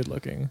really weird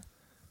looking.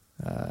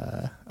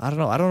 I don't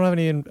know. I don't have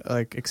any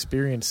like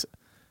experience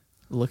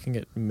looking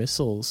at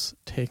missiles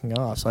taking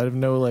off, so I have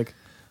no like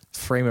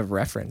frame of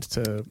reference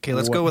to. Okay,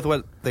 let's go with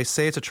what they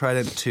say. It's a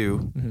Trident II,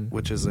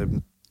 which is a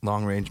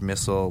long-range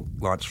missile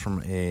launched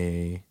from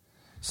a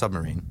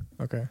submarine.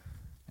 Okay.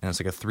 And it's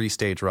like a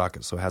 3-stage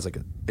rocket, so it has like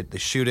they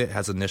shoot it,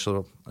 has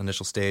initial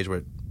stage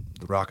where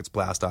the rockets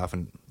blast off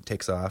and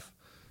takes off,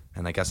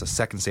 and I guess a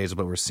second stage is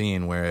what we're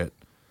seeing, where it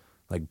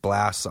like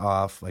blasts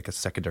off like a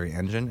secondary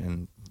engine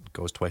and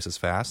goes twice as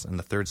fast, and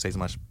the third stage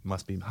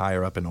must be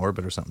higher up in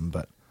orbit or something.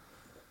 But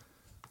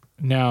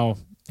now,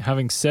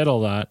 having said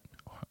all that,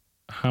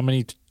 how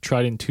many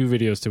Trident II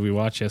videos did we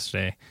watch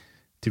yesterday?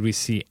 Did we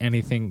see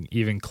anything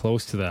even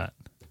close to that?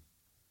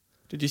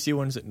 Did you see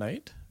ones at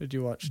night? Did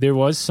you watch? There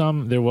was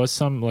some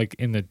like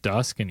in the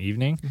dusk and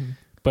evening,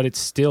 but it's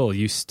still,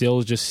 you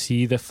still just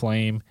see the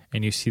flame,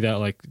 and you see that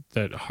like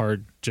that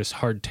hard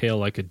tail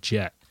like a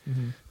jet.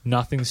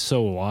 Nothing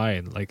so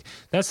wide. Like,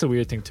 that's the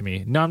weird thing to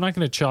me. Now, I'm not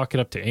going to chalk it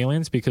up to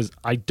aliens, because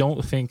I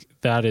don't think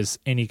that is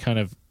any kind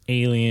of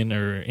alien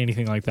or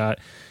anything like that.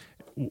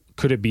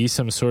 Could it be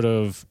some sort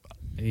of,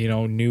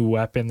 new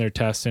weapon they're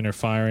testing or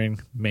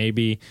firing?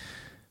 Maybe.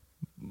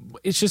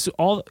 It's just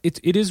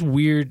it is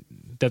weird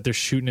that they're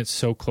shooting it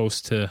so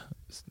close to,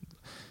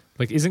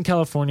 like, isn't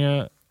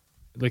California,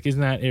 like,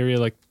 isn't that area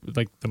like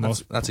the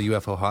most? That's a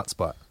UFO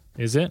hotspot.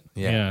 Is it?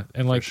 Yeah,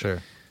 and like, for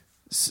sure.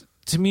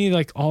 To me,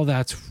 like, all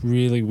that's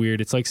really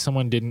weird. It's like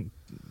someone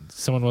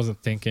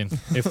wasn't thinking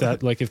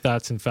if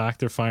that's in fact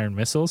they're firing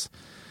missiles.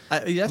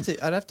 I'd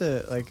have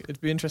to like, it'd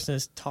be interesting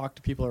to talk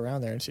to people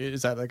around there and see,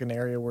 is that like an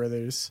area where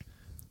there's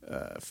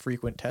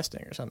frequent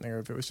testing or something, or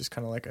if it was just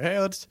kind of like, hey,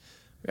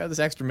 we got this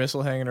extra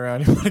missile hanging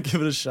around, you want to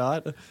give it a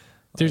shot?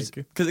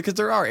 Because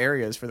there are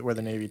areas where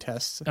the Navy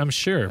tests. I'm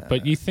sure,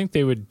 but you think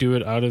they would do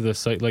it out of the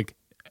site? Like,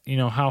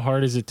 how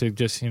hard is it to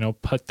just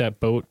put that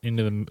boat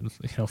into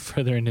the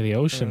further into the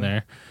ocean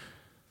there,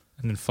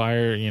 and then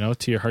fire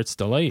to your heart's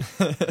delight?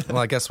 Well,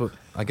 I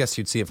guess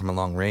you'd see it from a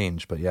long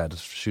range, but yeah,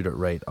 just shoot it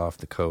right off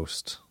the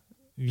coast.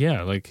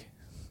 Yeah, like.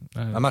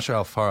 I'm not sure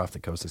how far off the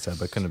coast they said,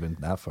 but it couldn't have been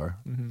that far.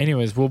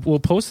 Anyways, we'll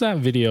post that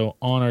video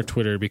on our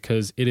Twitter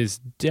because it is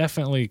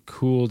definitely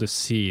cool to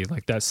see.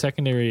 Like, that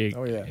secondary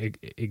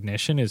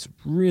ignition is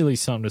really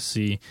something to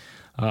see.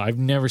 I've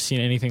never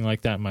seen anything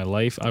like that in my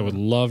life. I would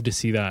love to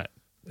see that,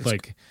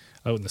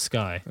 out in the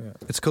sky. Yeah.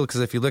 It's cool because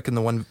if you look in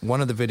the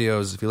one of the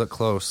videos, if you look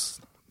close,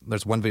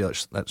 there's one video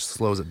that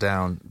slows it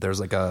down.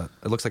 There's it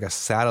looks like a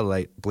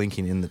satellite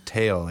blinking in the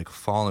tail, like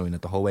following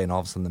it the whole way, and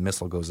all of a sudden the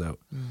missile goes out.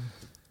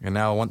 And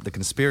now the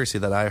conspiracy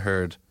that I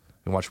heard,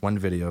 I watched one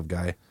video of a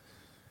guy,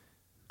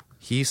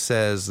 he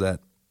says that,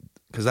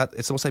 because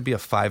it's supposed to be a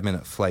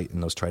 5-minute flight in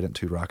those Trident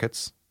II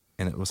rockets,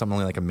 and it was something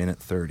only like a minute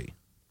 30.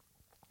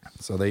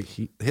 So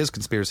his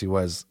conspiracy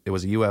was it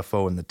was a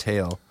UFO in the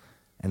tail,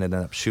 and it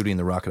ended up shooting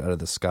the rocket out of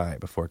the sky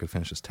before it could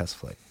finish its test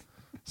flight.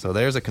 So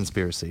there's a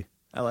conspiracy.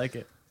 I like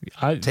it.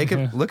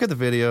 Look at the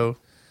video,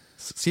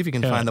 see if you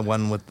can find the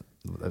one with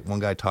one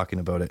guy talking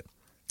about it,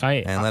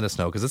 and let us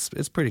know, because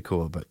it's pretty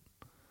cool, but...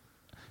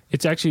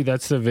 It's actually,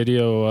 that's the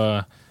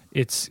video.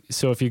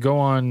 So if you go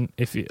on,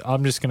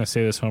 I'm just going to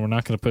say this one, we're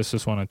not going to post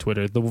this one on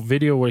Twitter. The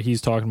video where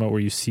he's talking about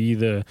where you see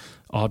the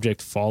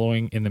object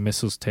following in the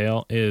missile's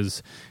tail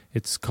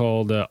it's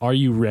called Are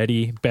You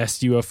Ready?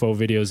 Best UFO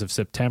Videos of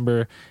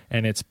September.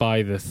 And it's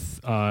by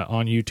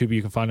on YouTube.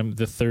 You can find them,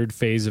 The Third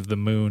Phase of the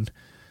Moon.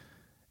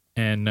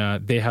 And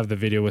they have the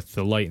video with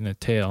the light in the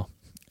tail.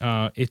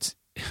 It's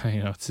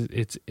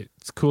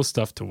cool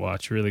stuff to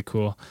watch. Really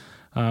cool.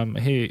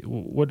 Hey,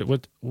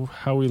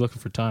 how are we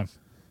looking for time?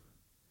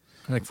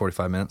 I think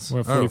 45 minutes. We're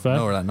at 45?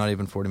 No, we're not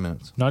even 40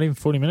 minutes. Not even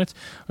 40 minutes?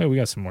 Oh, we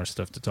got some more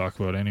stuff to talk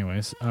about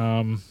anyways.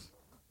 So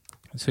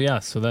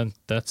then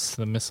that's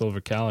the missile over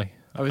Cali.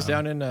 I was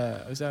down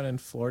in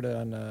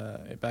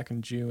Florida back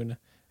in June,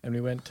 and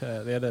we went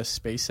to, they had a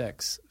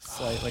SpaceX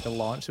flight, like a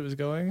launch that was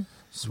going.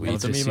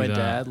 Sweet. So me and my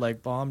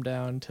dad bombed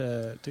down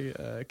to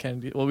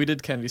Kennedy. Well, we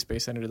did Kennedy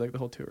Space Center, did the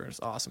whole tour. It's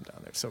awesome down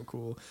there. It's so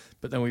cool.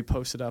 But then we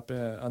posted up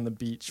on the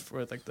beach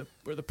for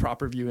where the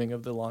proper viewing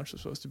of the launch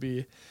was supposed to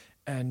be.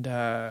 And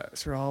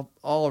so we're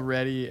all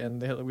ready,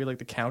 and we had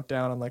the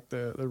countdown on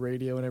the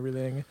radio and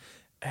everything.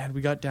 And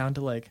we got down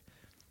to it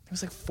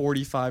was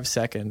 45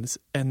 seconds,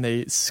 and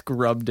they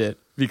scrubbed it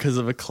because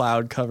of a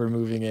cloud cover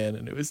moving in,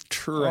 and it was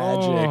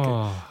tragic.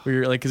 We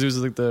were because it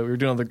was we were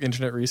doing all the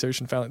internet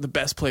research and found the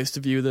best place to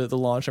view the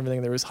launch and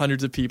everything. There was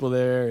hundreds of people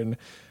there, and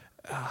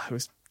it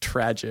was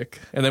tragic.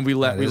 And then we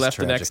left tragic,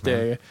 the next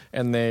day,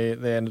 and they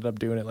ended up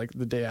doing it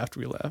the day after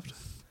we left.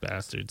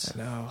 Bastards. I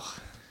know.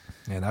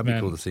 Yeah, that'd be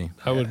cool to see.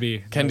 That would be.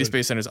 Kennedy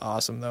Space Center is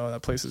awesome, though.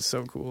 That place is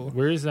so cool.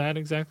 Where is that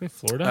exactly?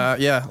 Florida?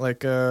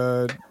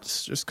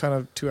 It's just kind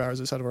of 2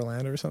 hours outside of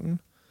Orlando or something.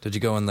 Did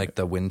you go in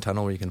the wind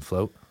tunnel where you can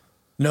float?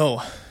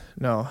 No.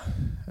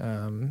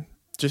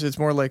 Just it's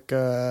more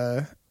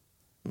kind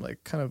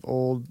of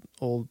old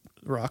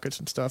rockets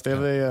and stuff. They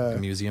have a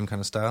museum kind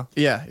of style.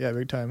 Yeah,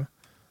 big time.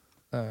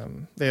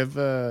 They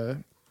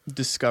have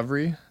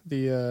Discovery.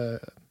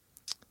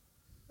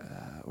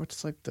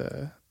 What's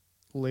the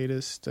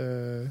latest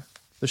the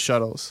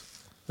shuttles.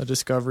 The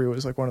Discovery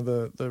was one of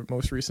the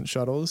most recent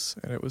shuttles,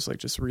 and it was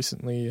just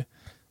recently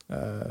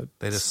they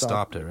just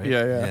stopped it, right?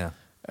 Yeah.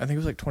 I think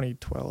it was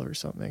 2012 or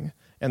something.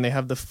 And they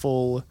have the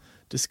full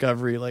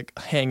Discovery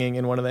hanging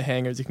in one of the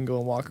hangars. You can go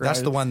and walk around.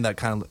 That's the one that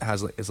kind of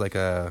has is like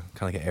an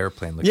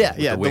airplane.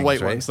 The wings,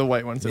 white right? ones. The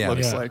white ones. It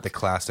looks like the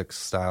classic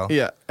style.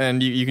 Yeah,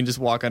 and you can just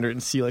walk under it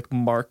and see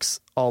marks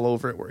all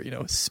over it where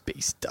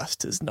space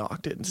dust has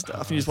knocked it and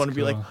stuff. And you just want to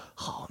be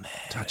oh man,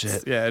 touch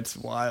it. Yeah, it's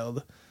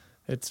wild.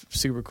 It's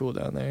super cool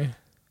down there.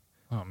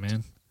 Oh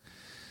man.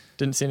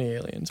 Didn't see any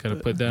aliens. Gotta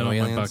put that on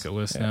my bucket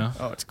list now.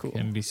 Oh, it's cool.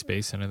 Kennedy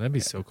Space Center. That'd be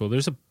so cool.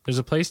 There's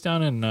a place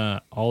down in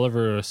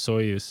Oliver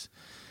Soyuz,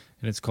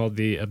 and it's called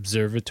the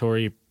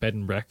Observatory Bed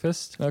and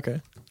Breakfast.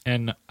 Okay.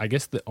 And I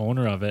guess the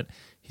owner of it,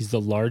 he's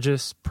the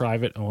largest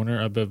private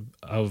owner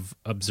of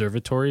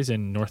observatories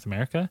in North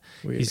America.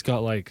 Weird. He's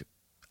got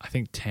I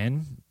think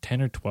 10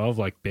 or 12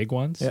 big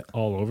ones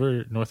all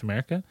over North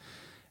America.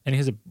 And he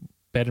has a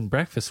bed and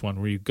breakfast one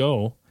where you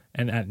go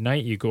And at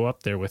night, you go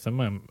up there with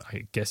him.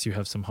 I guess you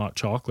have some hot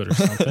chocolate or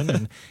something,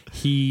 and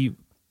he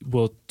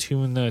will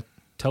tune the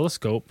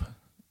telescope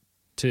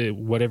to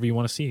whatever you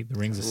want to see, the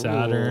rings of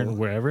Saturn, Ooh.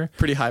 where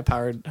Pretty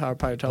high-powered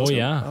telescope. Oh,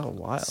 yeah. Oh,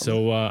 wow.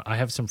 So I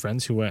have some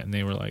friends who went, and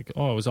they were like,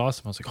 "Oh, it was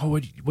awesome." I was like, "Oh,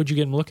 what'd you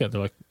get him to look at?"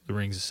 They're like, "The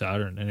rings of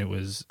Saturn," and it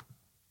was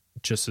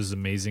just as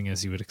amazing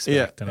as you would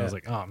expect. And I was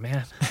like, "Oh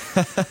man!"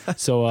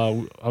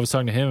 So I was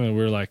talking to him, and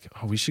we were like,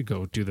 "Oh, we should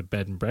go do the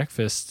bed and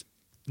breakfast."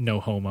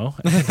 No homo,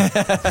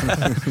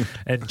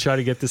 and try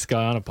to get this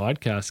guy on a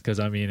podcast,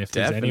 because I mean, if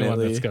there's anyone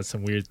Definitely. that's got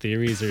some weird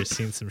theories or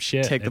seen some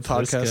shit, Take the it's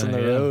this podcast guy, on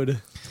the yeah.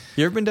 road.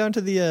 You ever been down to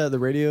the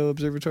radio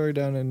observatory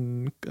down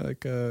in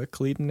like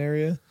Cleveland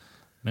area?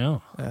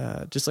 No,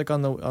 Just like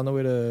on the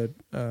way to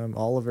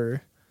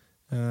Oliver.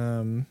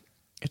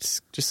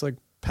 It's just like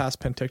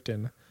past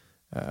Penticton.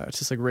 It's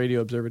just like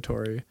radio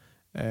observatory,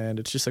 and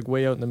it's just like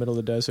way out in the middle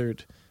of the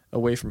desert,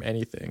 away from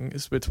anything.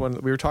 It's one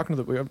we were talking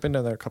to. We've been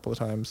down there a couple of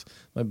times.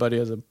 My buddy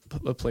has a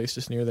place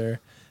just near there,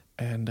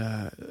 and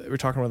we were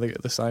talking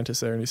with the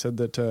scientist there, and he said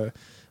that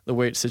the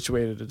way it's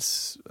situated,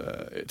 it's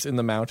in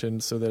the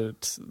mountains, so that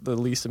it's the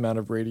least amount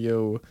of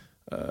radio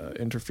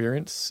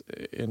interference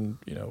in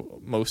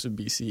most of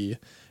BC,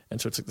 and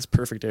so it's like this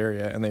perfect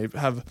area. And they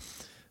have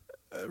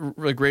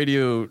like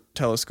radio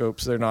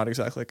telescopes. They're not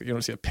exactly like you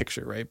don't see a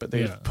picture, right? But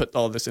they put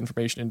all this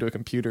information into a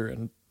computer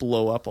and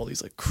blow up all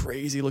these like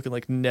crazy looking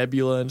like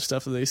nebula and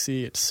stuff that they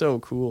see. It's so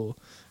cool,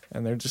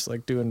 and they're just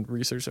like doing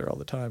research there all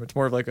the time. It's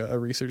more of like a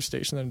research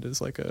station than it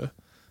is like a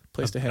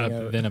place to hang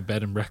out. Then a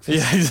bed and breakfast.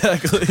 Yeah,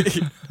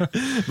 exactly.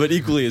 But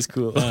equally as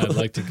cool. I'd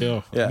like to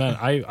go. Yeah. Man,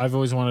 I've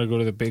always wanted to go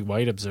to the Big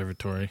White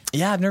Observatory.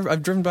 Yeah,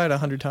 I've driven by it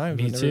 100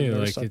 times. Me I've too. never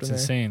Like stopped it's in there.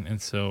 insane,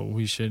 and so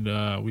we should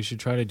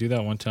try to do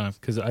that one time,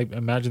 because I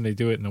imagine they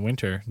do it in the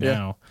winter Yeah.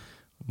 now,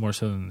 more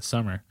so than the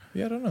summer.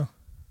 Yeah, I don't know.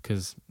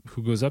 Because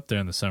who goes up there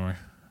in the summer?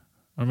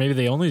 Or maybe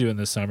they only do it in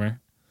the summer,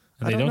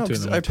 and I they don't know, do it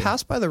in 'cause the I winter.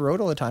 pass by the road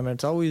all the time, and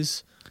it's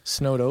always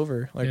snowed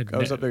over. Like Yeah, I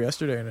was up there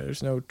yesterday, and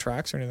there's no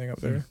tracks or anything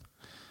up there.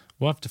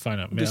 We'll have to find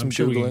out. Do Man, some I'm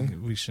sure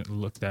Googling. we should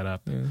look that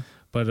up. Yeah.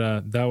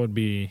 But that would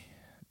be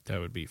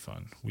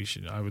fun.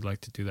 I would like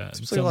to do that.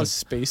 Seems like a lot of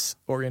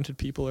space-oriented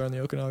people are on the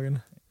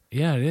Okanagan.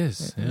 Yeah, it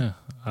is. Yeah. Yeah,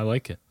 I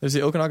like it. There's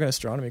the Okanagan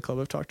Astronomy Club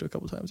I've talked to a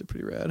couple times. They're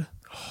pretty rad.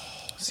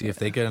 See if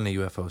they get any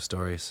UFO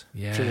stories.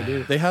 Yeah, Sure they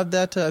do. They had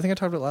that, I think I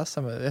talked about it last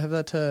time. They have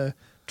that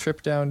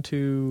trip down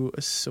to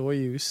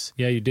Soyuz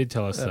Yeah, you did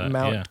tell us at that.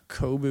 Mount Yeah.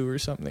 Kobu or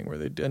something, where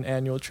they do an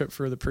annual trip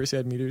for the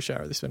Perseid meteor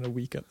shower. They spend a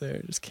week up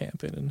there just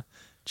camping and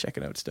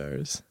checking out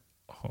stars.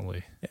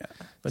 Holy. Yeah,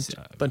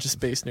 bunch of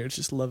space nerds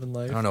just loving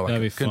life. I don't know.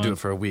 That'd I be couldn't do fun. it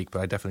for a week, but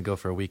I definitely go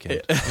for a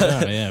weekend.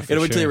 Yeah, yeah. For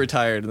Gotta wait till sure. you're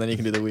retired, and then you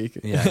can do the week.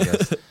 Yeah, I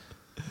guess.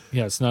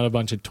 Yeah, it's not a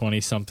bunch of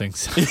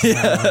 20-somethings.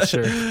 Yeah. I'm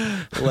sure.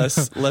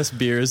 less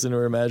beers than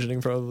we're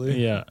imagining,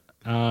 probably. Yeah.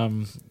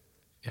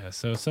 Yeah,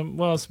 so some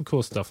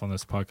cool stuff on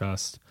this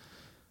podcast.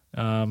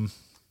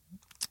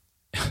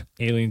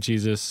 Alien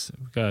Jesus.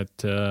 We've got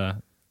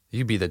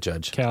You be the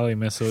judge. Cali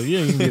Missile. Yeah,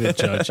 you can be the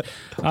judge.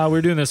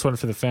 We're doing this one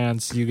for the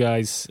fans. You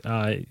guys,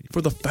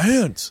 For the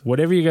fans.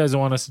 whatever you guys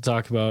want us to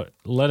talk about,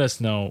 let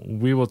us know.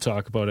 We will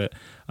talk about it.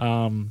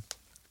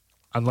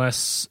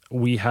 Unless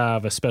we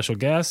have a special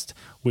guest,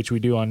 which we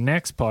do on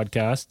next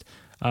podcast.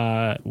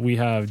 We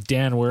have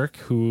Dan Work,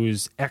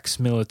 who's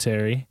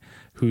ex-military,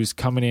 who's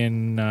coming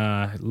in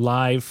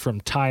live from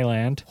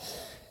Thailand,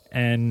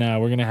 and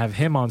we're gonna have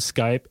him on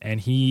Skype, and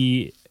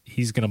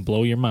he's gonna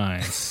blow your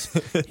minds.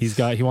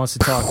 He wants to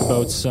talk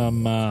about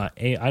some. I'm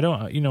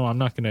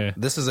not gonna.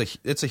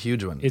 It's a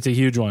huge one. It's a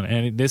huge one,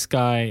 and this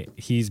guy,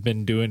 he's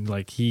been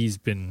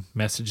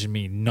messaging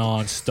me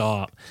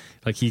nonstop,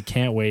 like he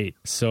can't wait.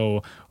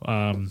 So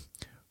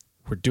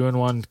we're doing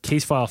one,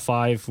 Case File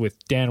 5 with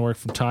Dan Work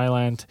from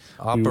Thailand.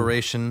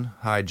 Operation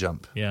High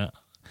Jump, Yeah,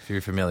 if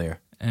you're familiar.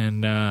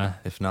 and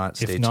If not,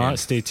 stay if tuned. not,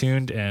 stay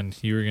tuned, and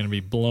you're going to be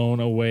blown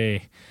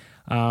away.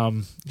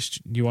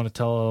 You want to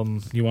tell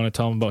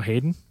them about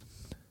Hayden?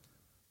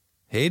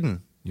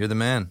 Hayden, you're the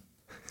man.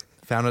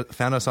 Found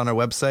us on our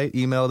website,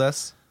 emailed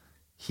us.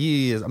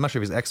 I'm not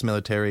sure if he's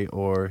ex-military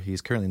or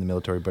he's currently in the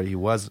military, but he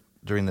was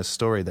during this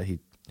story that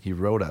he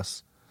wrote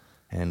us.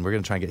 And we're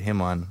going to try and get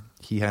him on.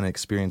 He had an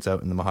experience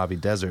out in the Mojave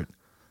Desert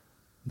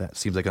that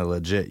seems like a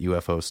legit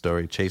UFO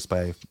story, chased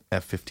by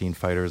F-15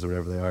 fighters or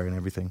whatever they are and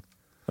everything.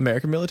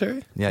 American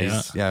military?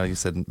 Yeah, he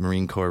said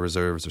Marine Corps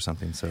Reserves or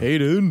something. So Hey,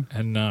 dude.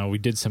 And we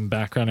did some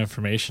background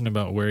information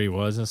about where he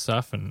was and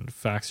stuff, and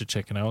facts are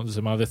checking out. And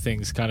some other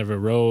things kind of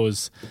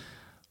arose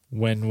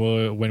when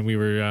we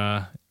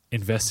were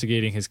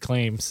investigating his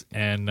claims,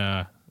 and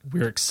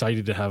we're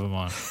excited to have him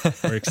on.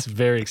 We're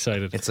very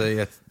excited.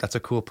 that's a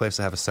cool place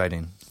to have a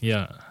sighting.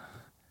 Yeah.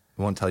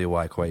 We won't tell you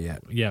why quite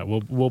yet. Yeah,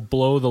 we'll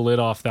blow the lid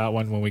off that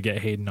one when we get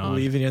Hayden on.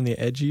 Leaving you on the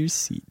edge of your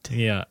seat.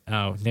 Yeah.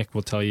 Nick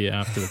will tell you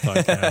after the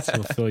podcast.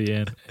 We'll fill you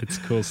in. It's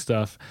cool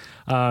stuff.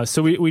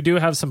 So we do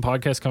have some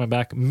podcasts coming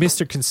back.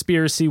 Mr.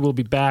 Conspiracy will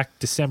be back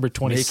December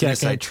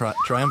 22nd. Making a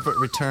triumphant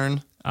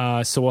return.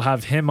 So we'll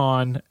have him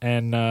on,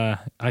 and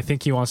I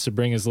think he wants to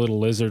bring his little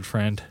lizard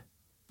friend.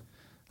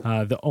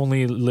 the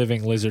only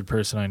living lizard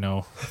person I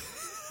know,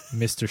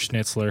 Mr.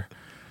 Schnitzler.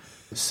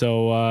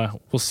 So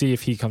we'll see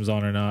if he comes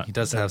on or not. He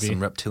does have some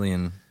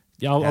reptilian.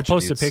 Yeah, I'll post a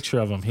attributes. picture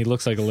of him. He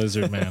looks like a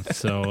lizard man.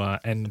 So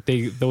and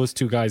those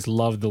two guys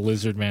love the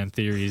lizard man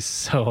theories.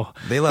 So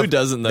They love, Who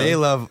doesn't, though? They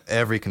love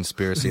every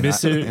conspiracy. and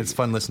Mr. It's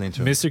fun listening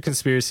to him. Mr.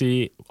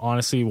 Conspiracy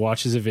honestly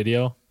watches a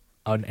video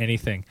on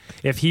anything.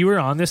 If he were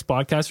on this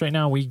podcast right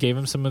now, we gave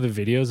him some of the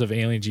videos of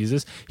Alien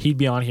Jesus, he'd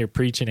be on here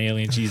preaching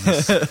Alien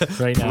Jesus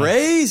right now.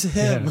 Praise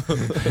him.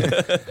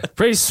 Yeah.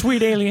 Praise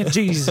sweet Alien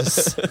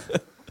Jesus.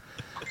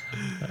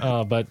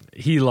 But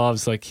he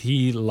loves, and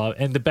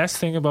the best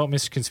thing about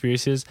Mr.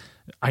 Conspiracy is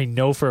I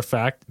know for a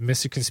fact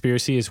Mr.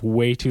 Conspiracy is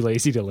way too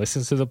lazy to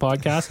listen to the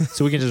podcast,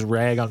 so we can just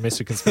rag on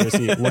Mr.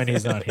 Conspiracy when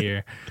he's not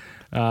here.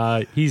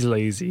 He's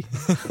lazy.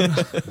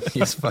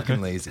 He's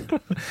fucking lazy.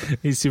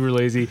 He's super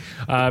lazy.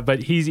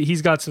 But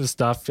he's got some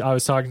stuff. I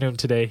was talking to him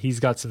today. He's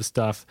got some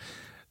stuff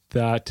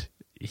that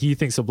he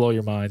thinks will blow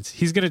your minds.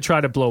 He's going to try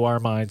to blow our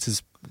minds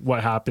is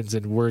what happens,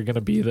 and we're going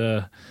to be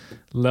the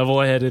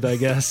level-headed, I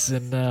guess,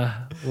 and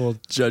we'll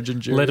Judge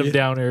and jury. let him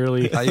down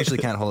early. I usually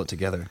can't hold it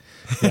together,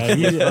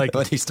 Yeah,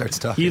 but he starts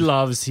talking.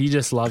 he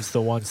just loves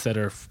the ones that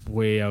are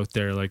way out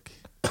there, like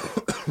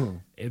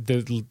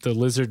the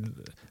lizard.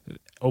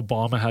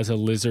 Obama has a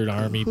lizard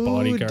army Who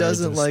bodyguards.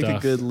 doesn't and like stuff.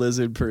 a good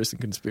lizard person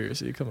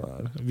conspiracy? Come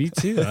on. Me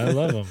too. I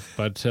love them.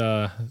 But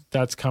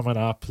that's coming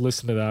up.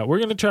 Listen to that. We're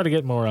going to try to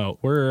get more out.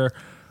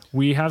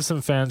 We have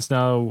some fans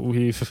now.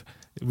 We've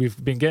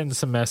been getting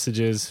some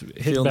messages,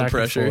 hitting Feeling the back and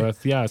pressure.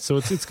 forth. Yeah, so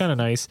it's kind of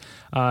nice.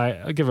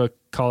 I'll give a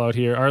call out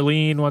here.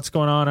 Arlene, what's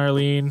going on,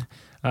 Arlene?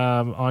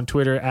 On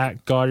Twitter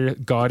at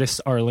Goddess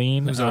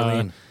Arlene. Who's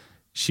Arlene?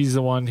 She's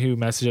the one who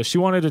messaged us. She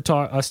wanted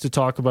to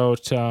talk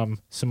about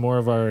some more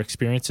of our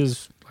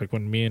experiences, like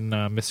when me and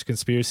Mr.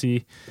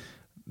 Conspiracy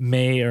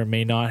may or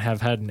may not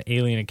have had an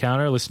alien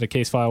encounter. Listen to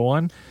Case File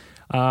 1.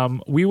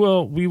 We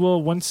will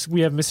once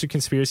we have Mr.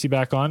 Conspiracy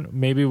back on,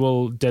 maybe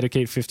we'll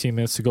dedicate 15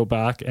 minutes to go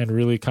back and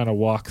really kind of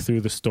walk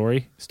through the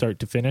story, start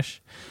to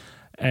finish.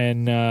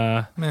 And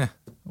Meh.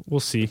 we'll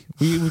see.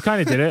 We kind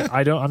of did it.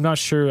 I'm not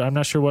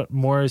sure what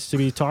more is to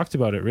be talked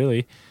about it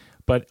really.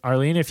 But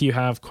Arlene, if you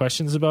have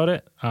questions about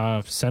it,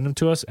 send them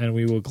to us and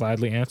we will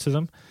gladly answer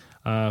them.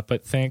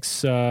 But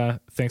thanks for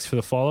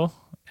the follow,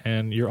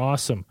 and you're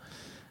awesome.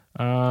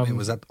 Wait,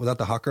 was that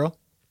the hot girl?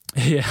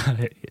 Yeah,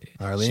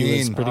 Arlene. she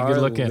was pretty good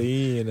looking.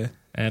 Arlene.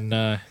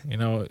 And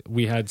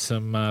we had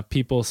some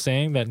people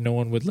saying that no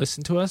one would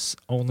listen to us.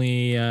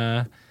 Only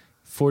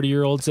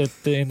 40-year-olds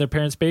in their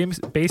parents'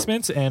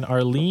 basements. And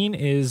Arlene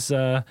is,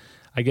 I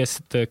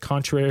guess, the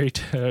contrary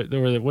to.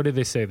 Or what did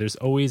they say? There's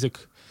always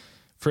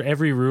for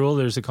every rule,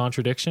 there's a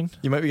contradiction.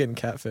 You might be getting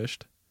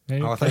catfished.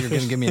 Maybe? Oh, I thought you were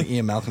going to give me an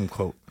Ian Malcolm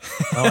quote.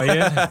 Oh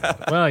yeah.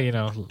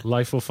 Well,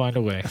 life will find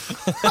a way.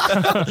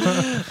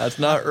 That's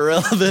not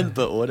relevant,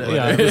 but whatever.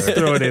 Yeah, just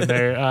throw it in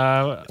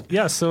there.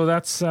 Yeah, so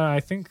that's.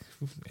 I think.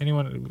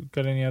 Anyone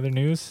got any other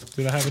news?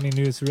 Did I have any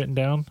news written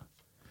down?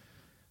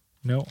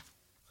 No.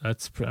 I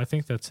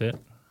think that's it.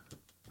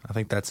 I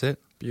think that's it.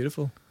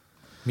 Beautiful.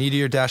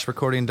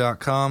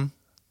 Meteor-recording.com.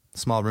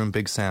 Small room,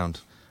 big sound.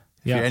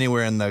 If Yeah. you're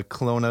anywhere in the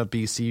Kelowna,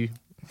 BC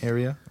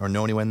area or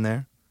know anyone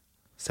there,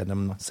 send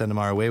them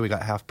our way. We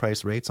got half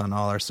price rates on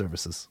all our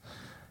services.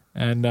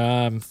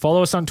 And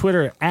follow us on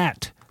Twitter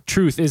at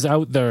Truth Is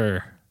Out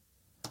There.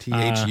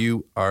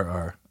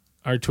 THURR.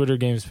 Our Twitter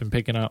game's been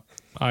picking up.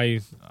 I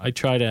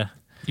try to.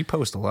 You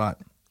post a lot.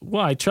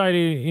 Well, I try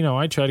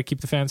to keep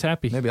the fans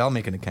happy. Maybe I'll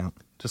make an account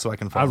just so I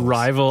can A follow us.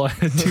 rival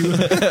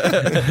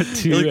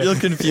You'll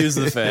confuse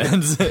the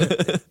fans.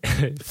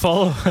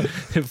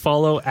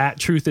 follow at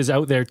Truth Is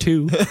Out There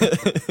too.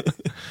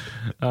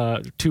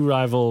 Two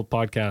rival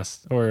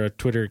podcasts or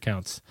Twitter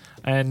accounts,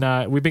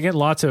 and we've been getting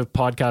lots of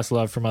podcast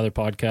love from other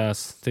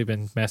podcasts. They've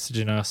been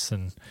messaging us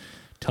and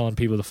telling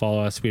people to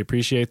follow us. We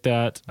appreciate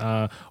that.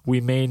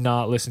 We may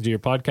not listen to your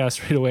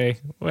podcast right away.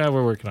 Well,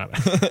 we're working on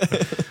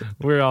it.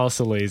 We're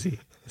also lazy.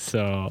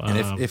 So,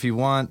 And if you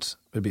want,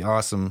 it'd be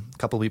awesome. A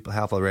couple people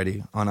have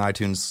already on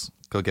iTunes.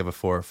 Go give a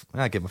 4.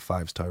 I give a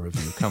 5-star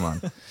review. Come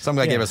on. Some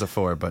guy Yeah. gave us a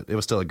 4, but it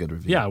was still a good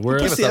review. yeah, we're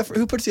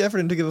Who puts the effort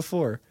in to give a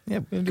 4? Yeah,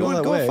 Go go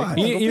that way. 5.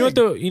 You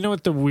know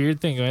what the weird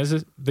thing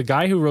is? The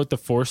guy who wrote the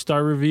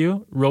 4-star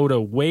review wrote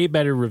a way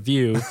better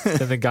review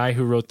than the guy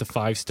who wrote the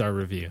 5-star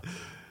review.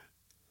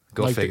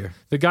 Go Like, figure.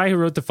 The guy who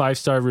wrote the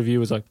 5-star review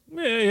was like,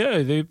 yeah,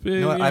 they. You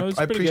know what? it's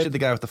I pretty appreciate good. the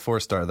guy with the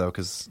 4-star though,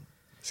 because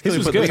His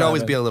was we good. could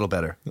always be a little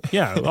better.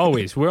 Yeah,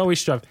 always. We're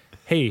always striving.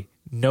 Hey,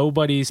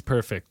 nobody's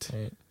perfect.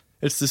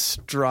 It's the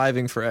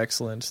striving for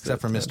excellence.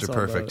 Except for that's Mr. all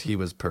Perfect. about. He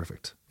was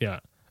perfect. Yeah,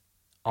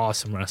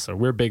 awesome wrestler.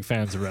 We're big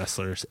fans of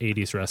wrestlers,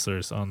 80s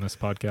wrestlers on this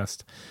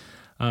podcast.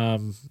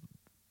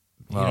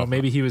 Wow.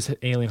 Maybe he was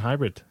alien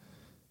hybrid.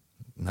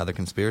 Another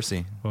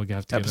conspiracy. We'll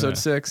have to get Episode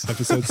into 6. that.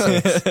 Episode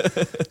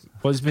 6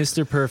 was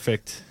Mr.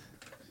 Perfect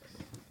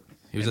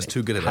He was just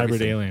too good at hybrid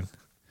everything. alien.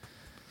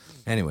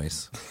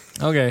 Anyways,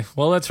 Okay,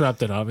 well let's wrap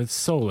that up. It's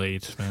so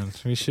late, man.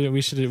 We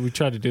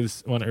tried to do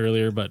this one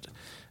earlier, but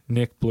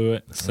Nick blew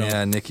it. So,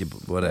 yeah, Nicky,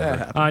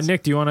 whatever. Yeah.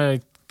 Nick, do you want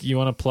to you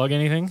want to plug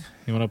anything?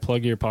 You want to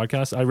plug your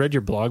podcast? I read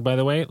your blog, by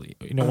the way.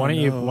 You know, why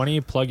don't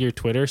you plug your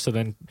Twitter so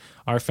then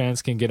our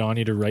fans can get on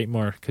you to write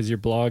more, because your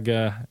blog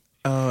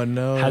Oh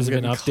no, hasn't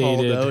been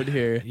updated out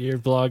here. Your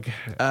blog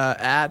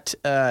at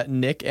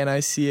Nick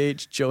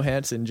Nich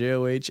Johansson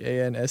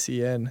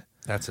Johansen.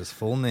 That's his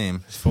full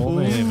name. his full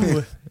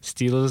name.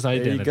 Steal his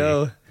identity. There you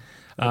go.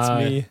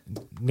 That's me.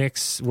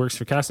 Nick's works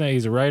for Castnet.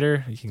 He's a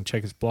writer. You can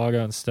check his blog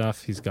out and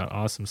stuff. He's got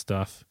awesome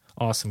stuff.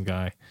 Awesome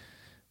guy.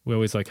 We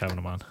always like having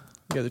him on.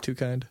 You guys are too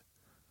kind.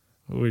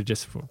 We're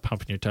just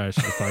pumping your tires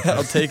for the podcast.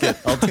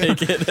 I'll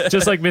take it.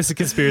 Just like Mr.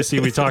 Conspiracy,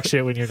 we talk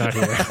shit when you're not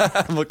here.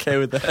 I'm okay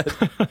with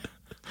that.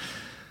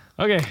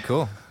 Okay.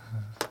 Cool.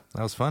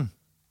 That was fun.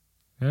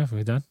 Yeah,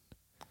 we done?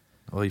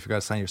 Well, you forgot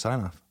to sign your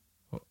sign off.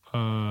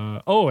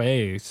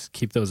 Hey,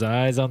 keep those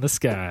eyes on the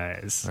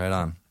skies. Right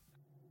on.